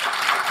about that.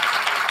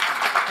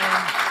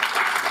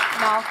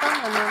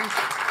 Malcolm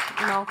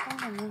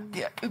and then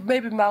yeah,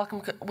 maybe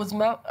Malcolm was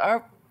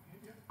Laura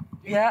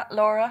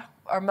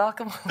or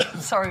Malcolm.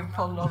 Sorry, I'm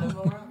calling on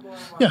Laura.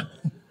 Yeah,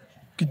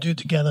 could do it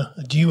together,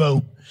 a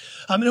duo.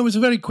 I mean, it was a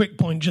very quick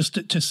point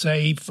just to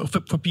say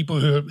for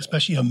people who are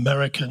especially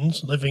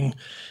Americans living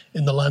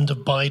in the land of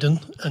Biden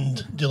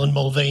and Dylan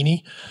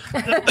Mulvaney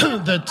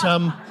that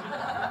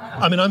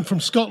I mean, I'm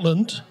from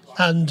Scotland,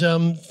 and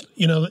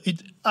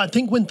I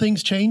think when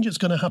things change, it's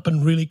going to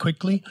happen really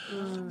quickly.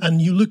 And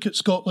you look at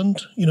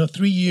Scotland,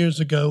 3 years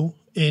ago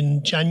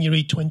in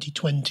January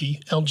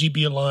 2020,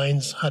 LGB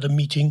Alliance had a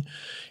meeting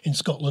in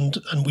Scotland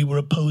and we were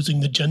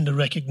opposing the Gender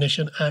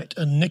Recognition Act.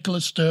 And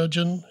Nicola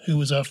Sturgeon, who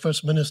was our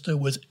First Minister,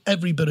 was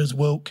every bit as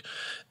woke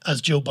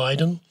as Joe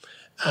Biden.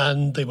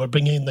 And they were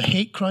bringing in the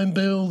hate crime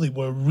bill. They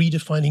were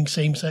redefining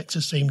same-sex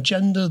as same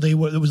gender. There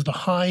was the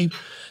high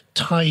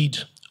tide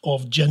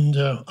of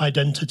gender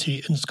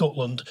identity in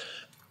Scotland.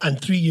 And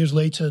 3 years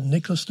later,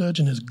 Nicola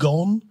Sturgeon is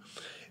gone.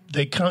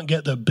 They can't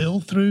get their bill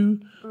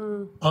through.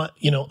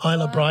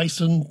 Isla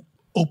Bryson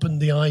opened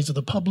the eyes of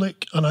the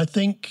public. And I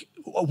think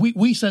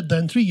we said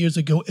then 3 years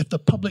ago, if the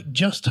public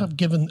just they're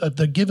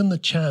given the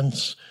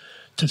chance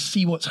to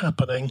see what's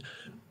happening,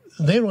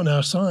 they're on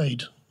our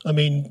side. I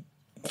mean,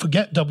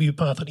 forget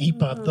WPATH and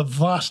EPATH. The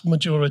vast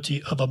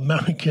majority of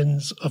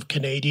Americans, of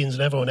Canadians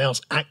and everyone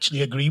else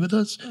actually agree with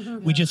us.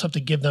 We just have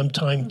to give them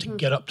time to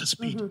get up to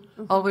speed.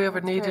 All we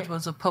ever needed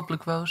was a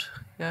public vote.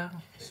 Yeah.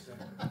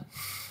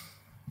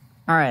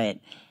 All right.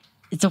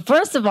 So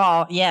first of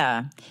all,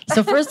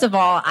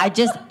 I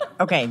just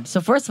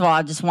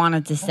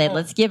wanted to say,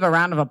 let's give a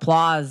round of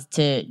applause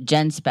to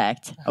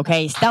GenSpect.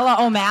 Okay, Stella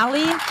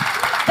O'Malley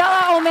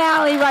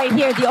right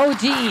here, the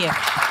OG.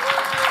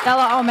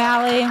 Stella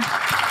O'Malley,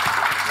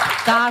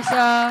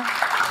 Sasha,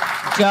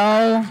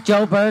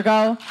 Joe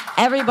Burgo,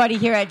 everybody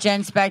here at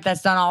GenSpect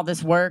that's done all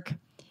this work.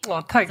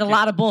 Well, thank you. It's a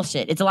lot of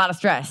bullshit. It's a lot of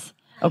stress.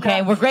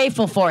 Okay, we're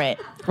grateful for it.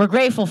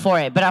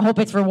 But I hope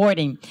it's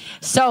rewarding.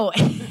 So,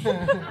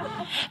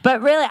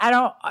 but really, I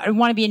don't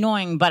want to be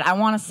annoying, but I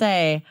want to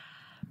say,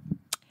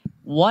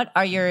 what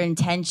are your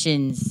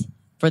intentions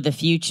for the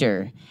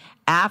future?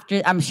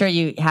 After, I'm sure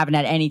you haven't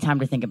had any time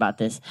to think about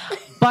this,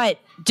 but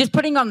just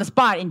putting on the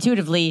spot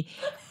intuitively,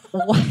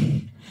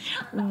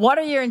 what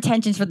are your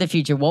intentions for the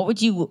future? What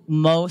would you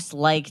most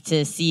like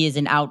to see as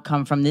an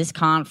outcome from this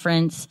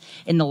conference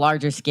in the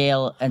larger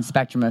scale and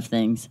spectrum of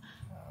things?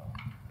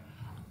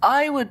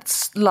 I would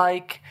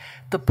like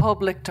the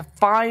public to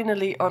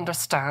finally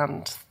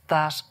understand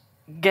that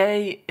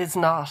gay is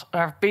not,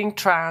 or being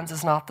trans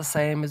is not the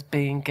same as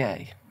being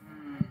gay.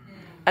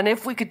 And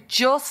if we could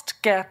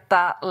just get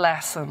that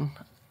lesson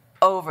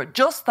over,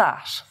 just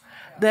that,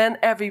 then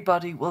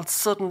everybody will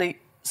suddenly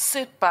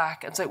sit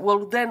back and say,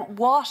 well, then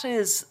what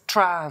is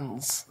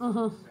trans?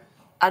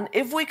 And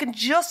if we can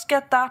just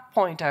get that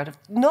point out, if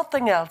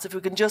nothing else, if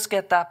we can just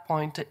get that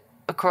point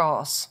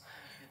across,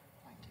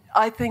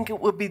 I think it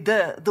would be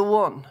the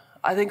one.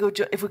 I think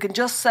if we can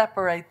just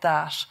separate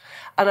that,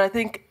 and I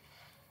think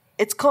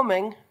it's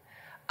coming,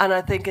 and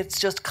I think it's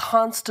just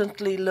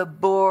constantly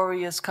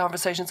laborious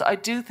conversations. I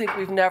do think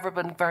we've never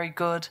been very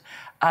good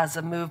as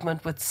a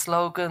movement with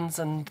slogans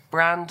and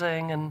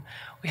branding, and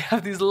we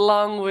have these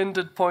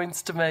long-winded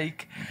points to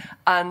make.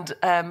 And,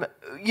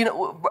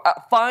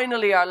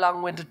 finally our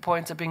long-winded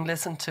points are being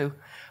listened to.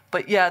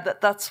 But yeah,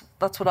 that's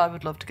what I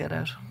would love to get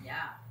out.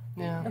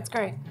 Yeah. That's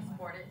great.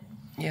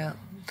 Yeah.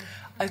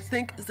 I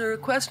think, is there a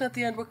question at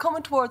the end? We're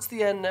coming towards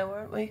the end now,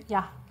 aren't we?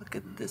 Yeah. Look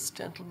at this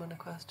gentleman, a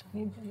question.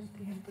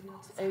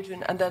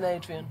 Adrian, and then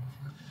Adrian.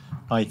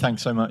 Hi,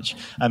 thanks so much.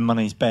 My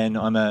name's Ben.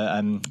 I'm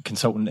a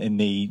consultant in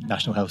the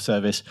National Health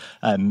Service,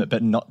 but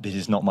this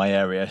is not my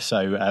area,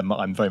 so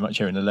I'm very much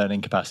here in a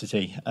learning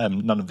capacity.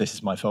 None of this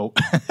is my fault.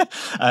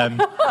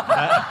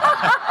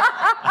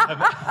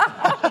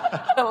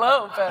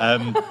 Hello,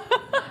 Ben.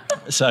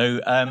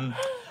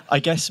 I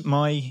guess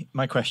my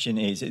question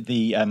is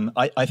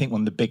I think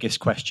one of the biggest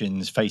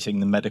questions facing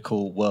the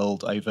medical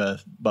world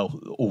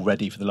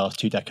already for the last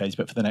 2 decades,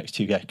 but for the next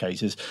 2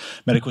 decades, is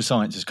medical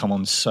science has come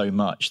on so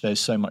much. There's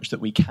so much that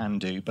we can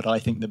do, but I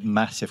think the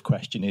massive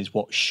question is,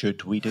 what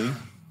should we do?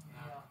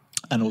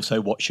 And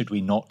also, what should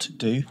we not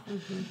do?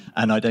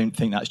 And I don't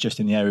think that's just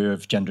in the area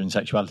of gender and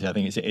sexuality. I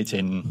think it's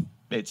in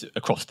it's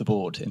across the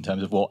board in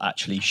terms of what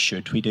actually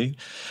should we do.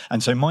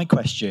 And so my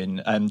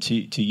question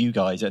to you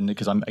guys, and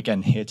because I'm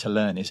again here to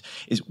learn, is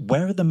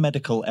where are the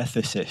medical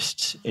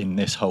ethicists in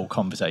this whole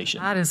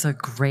conversation? That is a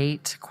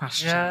great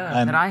question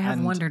that I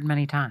have wondered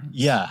many times.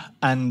 Yeah,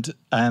 and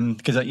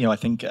because I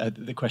think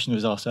the question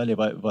was asked earlier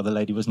by the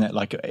lady, wasn't it?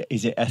 Like,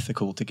 is it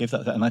ethical to give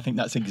that? And I think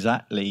that's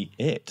exactly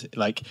it.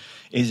 Like,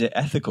 is it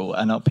ethical?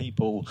 And are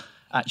people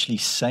actually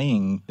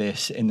saying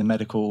this in the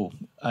medical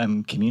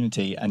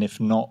community? And if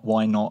not,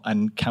 why not?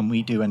 And can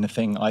we do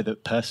anything either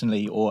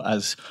personally or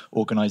as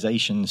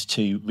organisations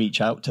to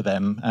reach out to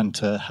them and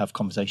to have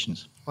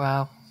conversations?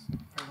 Wow.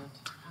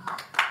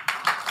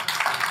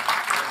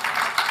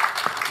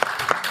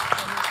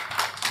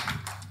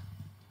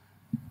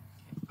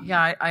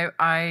 Yeah,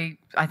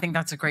 I think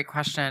that's a great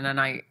question, and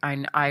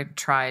I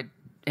tried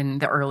in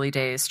the early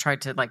days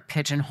to like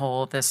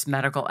pigeonhole this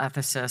medical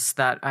ethicist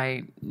that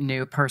I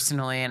knew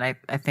personally, and I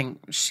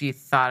think she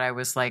thought I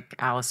was like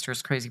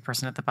Alistair's crazy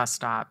person at the bus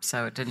stop,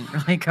 so it didn't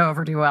really go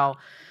over too well.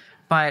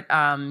 But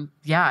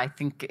I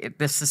think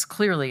this is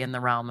clearly in the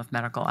realm of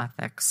medical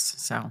ethics.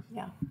 So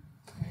yeah.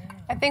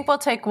 I think we'll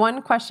take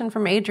one question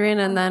from Adrian,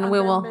 and then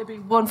we will maybe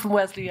one from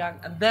Wesley Young,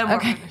 and then we're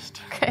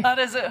finished. Okay. That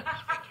is it.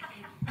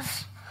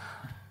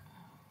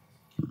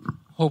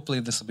 Hopefully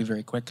this will be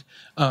very quick.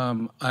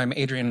 I'm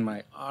Adrian.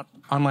 My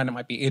online it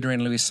might be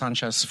Adrian Luis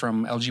Sanchez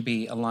from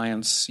LGB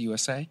Alliance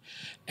USA.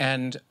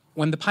 And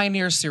when the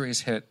Pioneers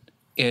series hit,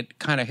 it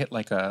kind of hit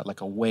like a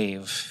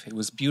wave. It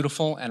was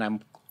beautiful.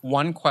 And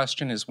one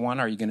question is, one,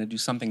 are you going to do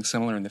something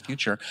similar in the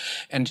future?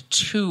 And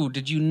two,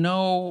 did you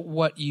know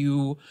what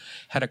you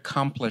had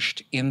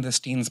accomplished in the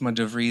Steensma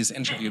de Vries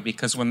interview?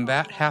 Because when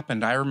that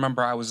happened, I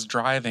remember I was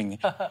driving.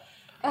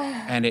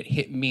 And it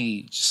hit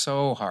me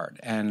so hard.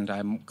 And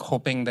I'm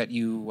hoping that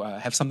you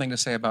have something to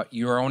say about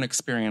your own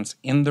experience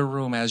in the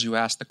room as you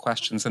asked the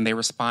questions and they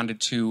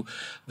responded to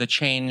the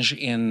change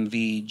in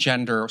the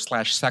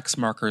gender/sex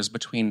markers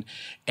between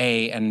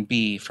A and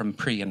B from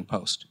pre and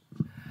post.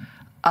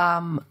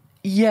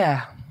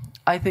 Yeah,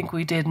 I think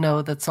we did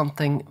know that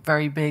something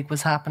very big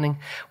was happening.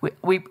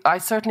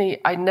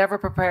 I never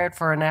prepared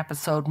for an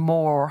episode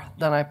more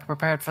than I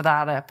prepared for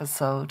that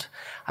episode.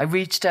 I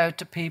reached out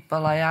to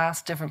people. I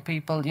asked different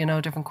people,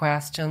 different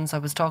questions. I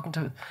was talking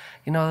to,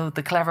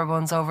 the clever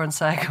ones over in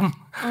Segham,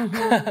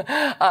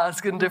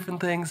 asking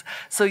different things.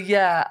 So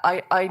yeah,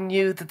 I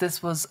knew that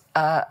this was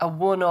a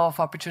one-off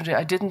opportunity.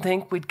 I didn't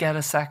think we'd get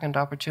a second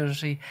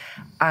opportunity,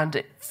 and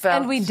it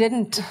felt. And we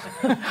didn't.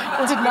 Did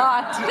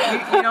not.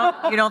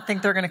 You don't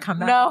think they're going to come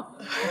back? No.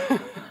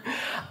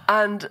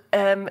 And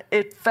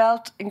it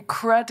felt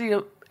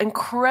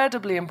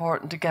incredibly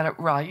important to get it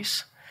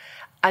right,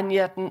 and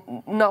yet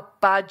not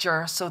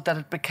badger so that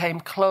it became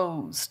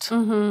closed.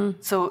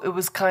 Mm-hmm. So it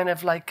was kind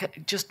of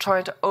like just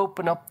trying to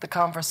open up the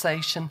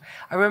conversation.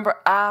 I remember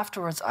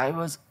afterwards I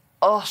was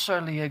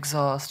utterly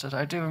exhausted.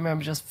 I do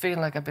remember just feeling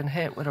like I've been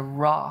hit with a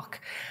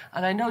rock.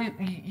 And I know,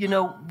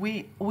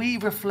 we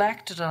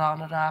reflected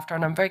on it after,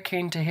 and I'm very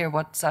keen to hear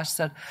what Sash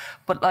said.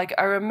 But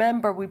I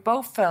remember we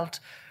both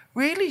felt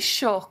really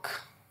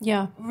shook.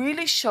 Yeah.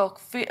 Really shook.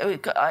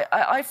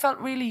 I felt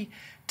really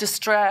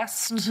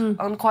distressed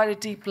on quite a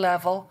deep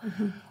level.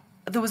 Mm-hmm.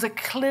 There was a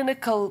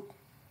clinical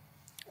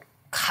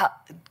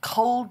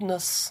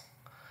coldness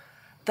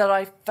that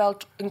I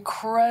felt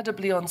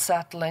incredibly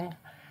unsettling,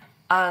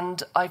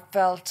 and I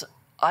felt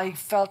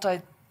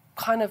I'd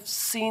kind of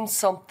seen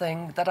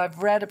something that I've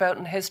read about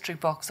in history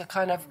books, a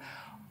kind of,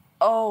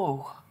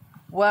 oh,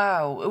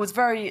 wow. It was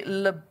very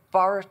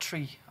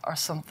laboratory or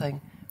something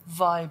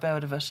vibe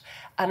out of it,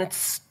 and it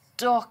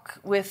stuck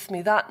with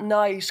me that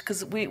night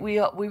because we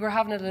were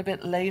having it a little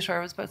bit later.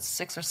 It was about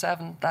 6 or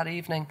 7 that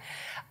evening,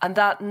 and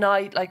that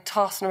night,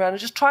 tossing around and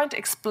just trying to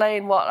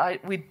explain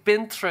what we'd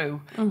been through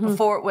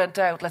before it went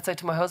out. Let's say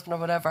to my husband or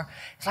whatever.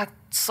 It's like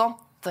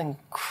something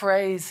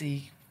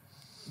crazy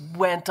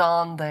went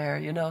on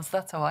there, So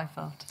that's how I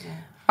felt. Yeah.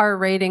 Our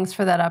ratings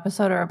for that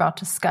episode are about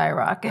to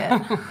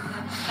skyrocket.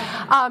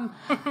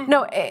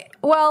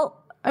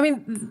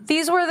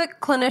 These were the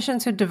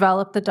clinicians who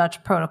developed the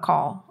Dutch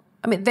protocol.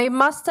 They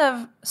must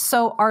have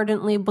so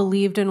ardently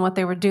believed in what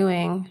they were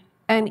doing.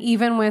 And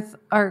even with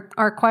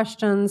our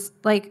questions,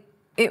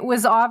 it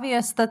was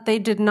obvious that they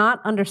did not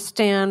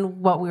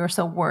understand what we were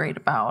so worried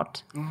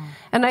about.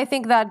 And I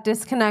think that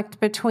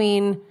disconnect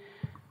between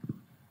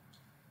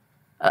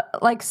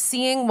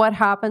seeing what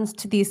happens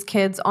to these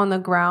kids on the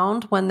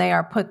ground when they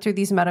are put through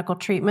these medical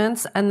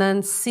treatments, and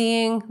then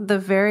seeing the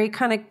very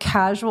kind of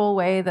casual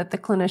way that the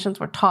clinicians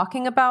were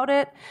talking about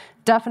it,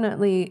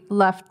 definitely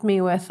left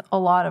me with a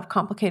lot of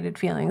complicated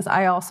feelings.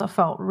 I also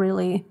felt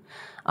really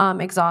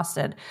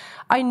exhausted.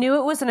 I knew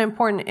it was an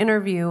important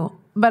interview,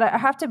 but I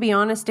have to be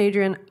honest,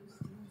 Adrian,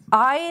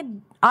 I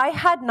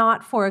had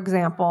not, for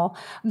example,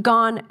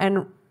 gone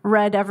and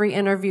read every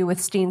interview with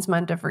Steensma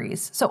and de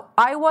Vries. So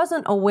I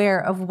wasn't aware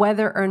of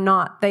whether or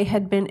not they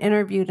had been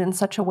interviewed in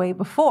such a way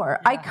before.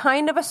 Yeah. I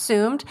kind of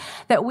assumed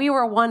that we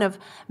were one of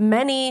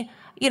many,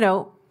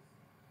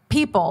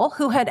 people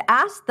who had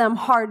asked them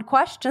hard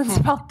questions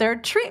about their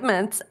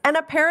treatments, and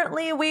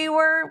apparently we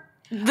were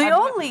the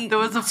only two.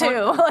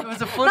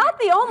 Not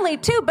the only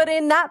two, but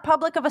in that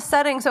public of a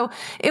setting. So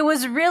it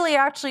was really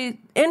actually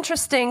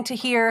interesting to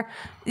hear,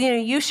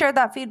 you shared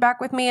that feedback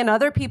with me, and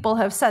other people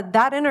have said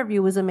that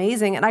interview was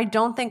amazing, and I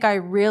don't think I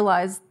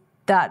realized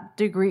that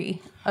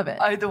degree of it.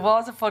 There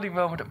was a funny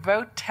moment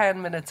about 10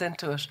 minutes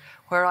into it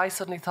where I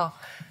suddenly thought,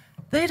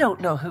 they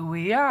don't know who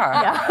we are.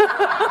 Yeah.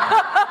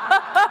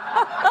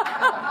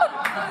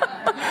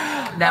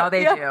 Now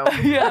they do.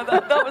 Yeah,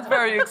 that was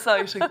very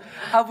exciting.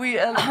 Have we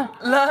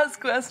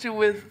last question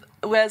with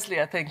Wesley,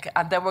 I think,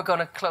 and then we're going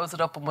to close it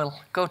up and we'll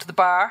go to the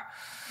bar.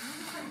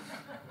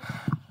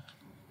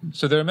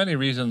 So there are many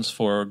reasons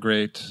for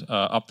great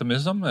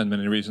optimism and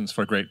many reasons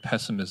for great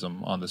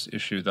pessimism on this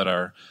issue that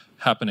are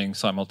happening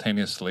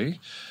simultaneously.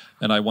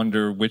 And I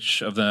wonder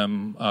which of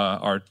them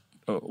are...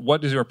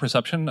 what is your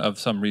perception of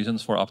some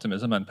reasons for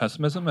optimism and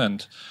pessimism?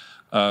 And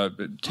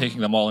taking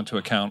them all into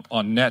account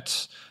on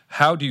net,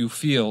 how do you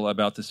feel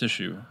about this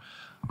issue?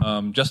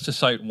 Just to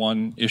cite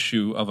one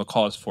issue of a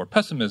cause for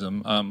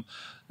pessimism,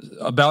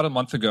 about a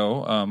month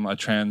ago, a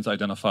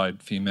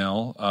trans-identified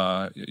female,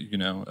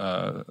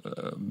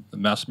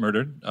 mass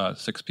murdered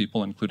 6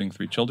 people, including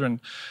 3 children.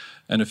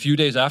 And a few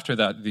days after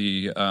that,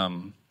 the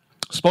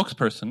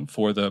spokesperson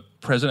for the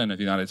President of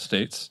the United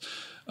States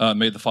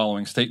made the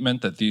following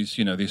statement that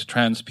these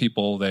trans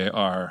people, they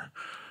are,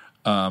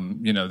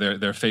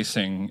 they're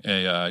facing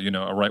a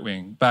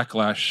right-wing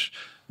backlash.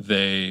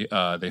 They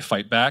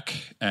fight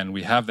back, and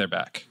we have their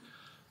back.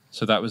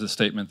 So that was a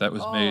statement that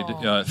was made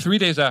 3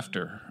 days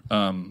after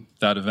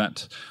that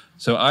event.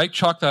 So I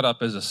chalk that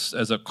up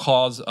as a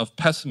cause of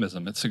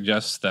pessimism. It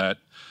suggests that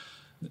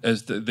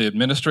as the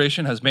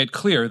administration has made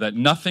clear that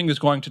nothing is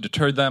going to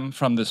deter them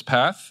from this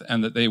path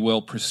and that they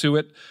will pursue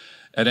it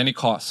at any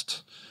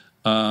cost.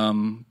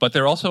 But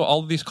there are also all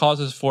of these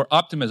causes for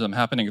optimism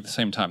happening at the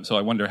same time. So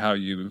I wonder how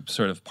you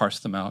sort of parse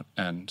them out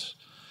and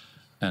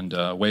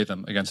weigh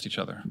them against each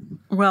other.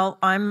 Well,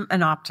 I'm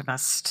an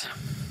optimist.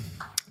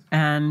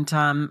 And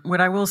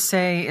what I will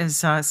say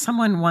is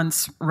someone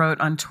once wrote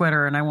on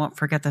Twitter, and I won't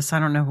forget this, I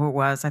don't know who it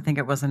was, I think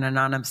it was an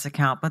anonymous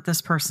account, but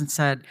this person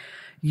said,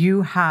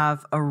 you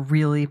have a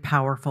really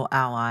powerful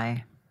ally,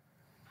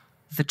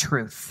 the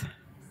truth.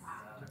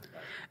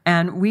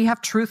 And we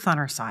have truth on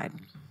our side.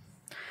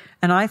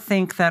 And I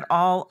think that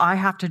all I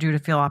have to do to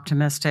feel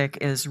optimistic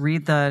is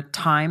read the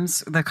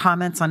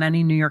comments on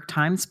any New York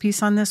Times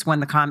piece on this,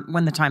 when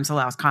the Times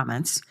allows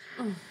comments,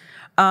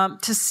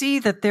 to see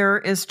that there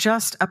is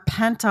just a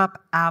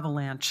pent-up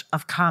avalanche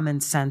of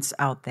common sense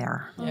out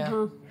there. Yeah.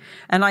 Mm-hmm.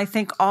 And I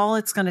think all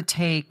it's going to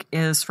take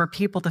is for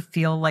people to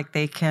feel like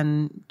they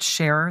can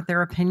share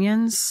their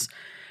opinions.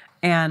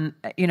 And,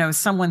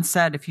 someone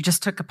said if you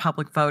just took a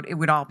public vote, it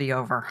would all be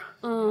over.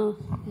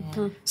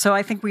 Mm-hmm. So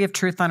I think we have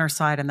truth on our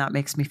side, and that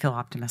makes me feel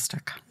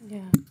optimistic.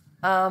 Yeah.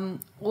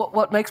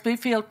 What makes me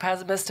feel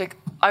pessimistic,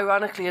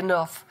 ironically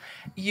enough,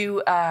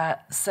 you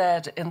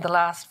said in the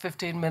last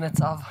 15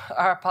 minutes of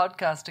our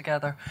podcast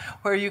together,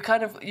 where you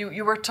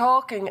you were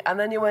talking and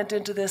then you went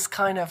into this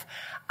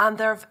and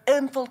they've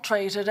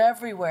infiltrated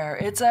everywhere.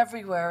 It's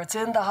everywhere. It's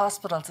in the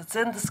hospitals. It's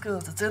in the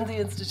schools. It's in the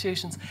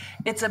institutions.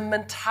 It's a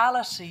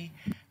mentality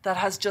that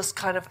has just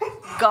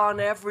gone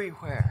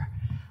everywhere.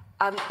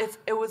 And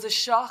it was a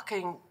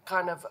shocking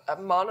a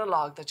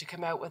monologue that you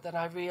came out with, and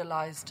I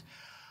realised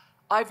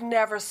I've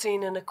never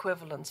seen an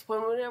equivalence.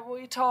 Whenever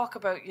we talk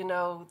about,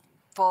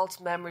 false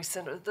memory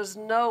syndrome, there's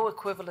no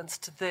equivalence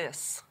to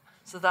this.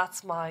 So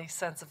that's my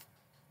sense of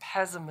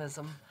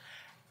pessimism.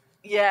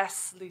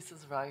 Yes,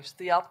 Lisa's right.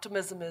 The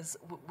optimism is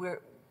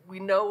we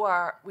know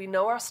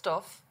our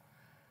stuff.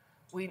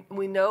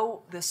 We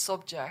know this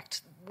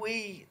subject.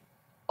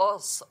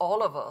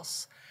 All of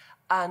us,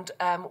 and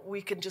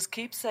we can just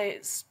keep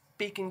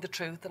speaking the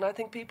truth. And I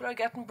think people are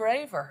getting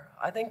braver.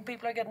 I think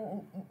people are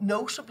getting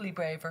notably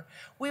braver.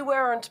 We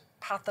weren't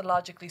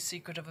pathologically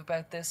secretive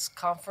about this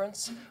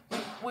conference.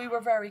 We were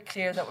very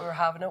clear that we were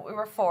having it. We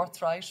were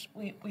forthright.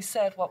 We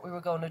said what we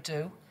were going to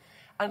do.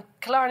 And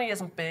Killarney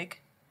isn't big.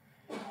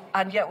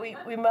 And yet we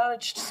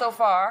managed so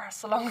far,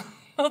 so long as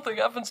nothing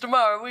happens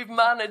tomorrow, we've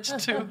managed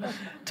to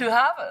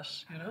have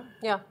it,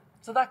 Yeah.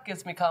 So that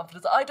gives me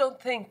confidence. I don't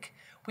think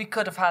we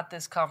could have had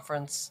this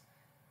conference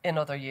in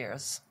other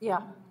years.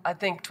 Yeah. I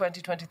think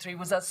 2023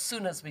 was as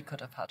soon as we could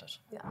have had it.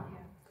 Yeah.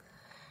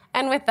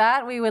 And with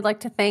that, we would like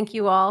to thank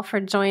you all for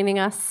joining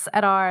us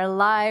at our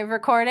live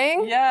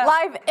recording. Yeah.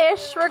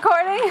 Live-ish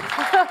recording.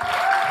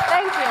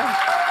 Thank you.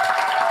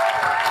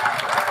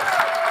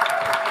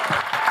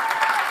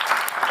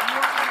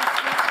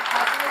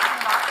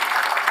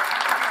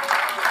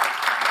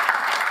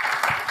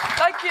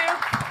 Thank you.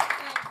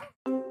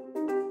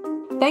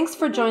 Thanks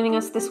for joining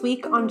us this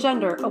week on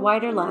Gender, A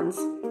Wider Lens.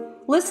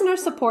 Listener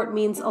support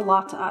means a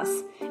lot to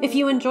us. If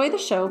you enjoy the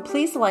show,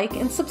 please like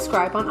and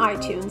subscribe on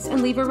iTunes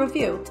and leave a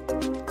review.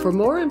 For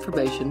more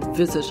information,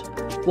 visit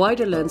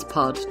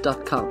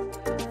widerlenspod.com.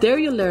 There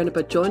you'll learn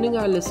about joining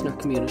our listener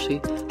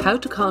community, how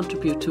to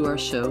contribute to our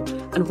show,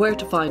 and where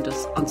to find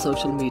us on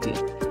social media.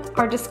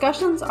 Our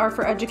discussions are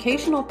for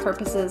educational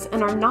purposes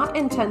and are not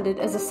intended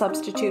as a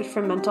substitute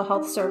for mental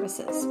health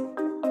services.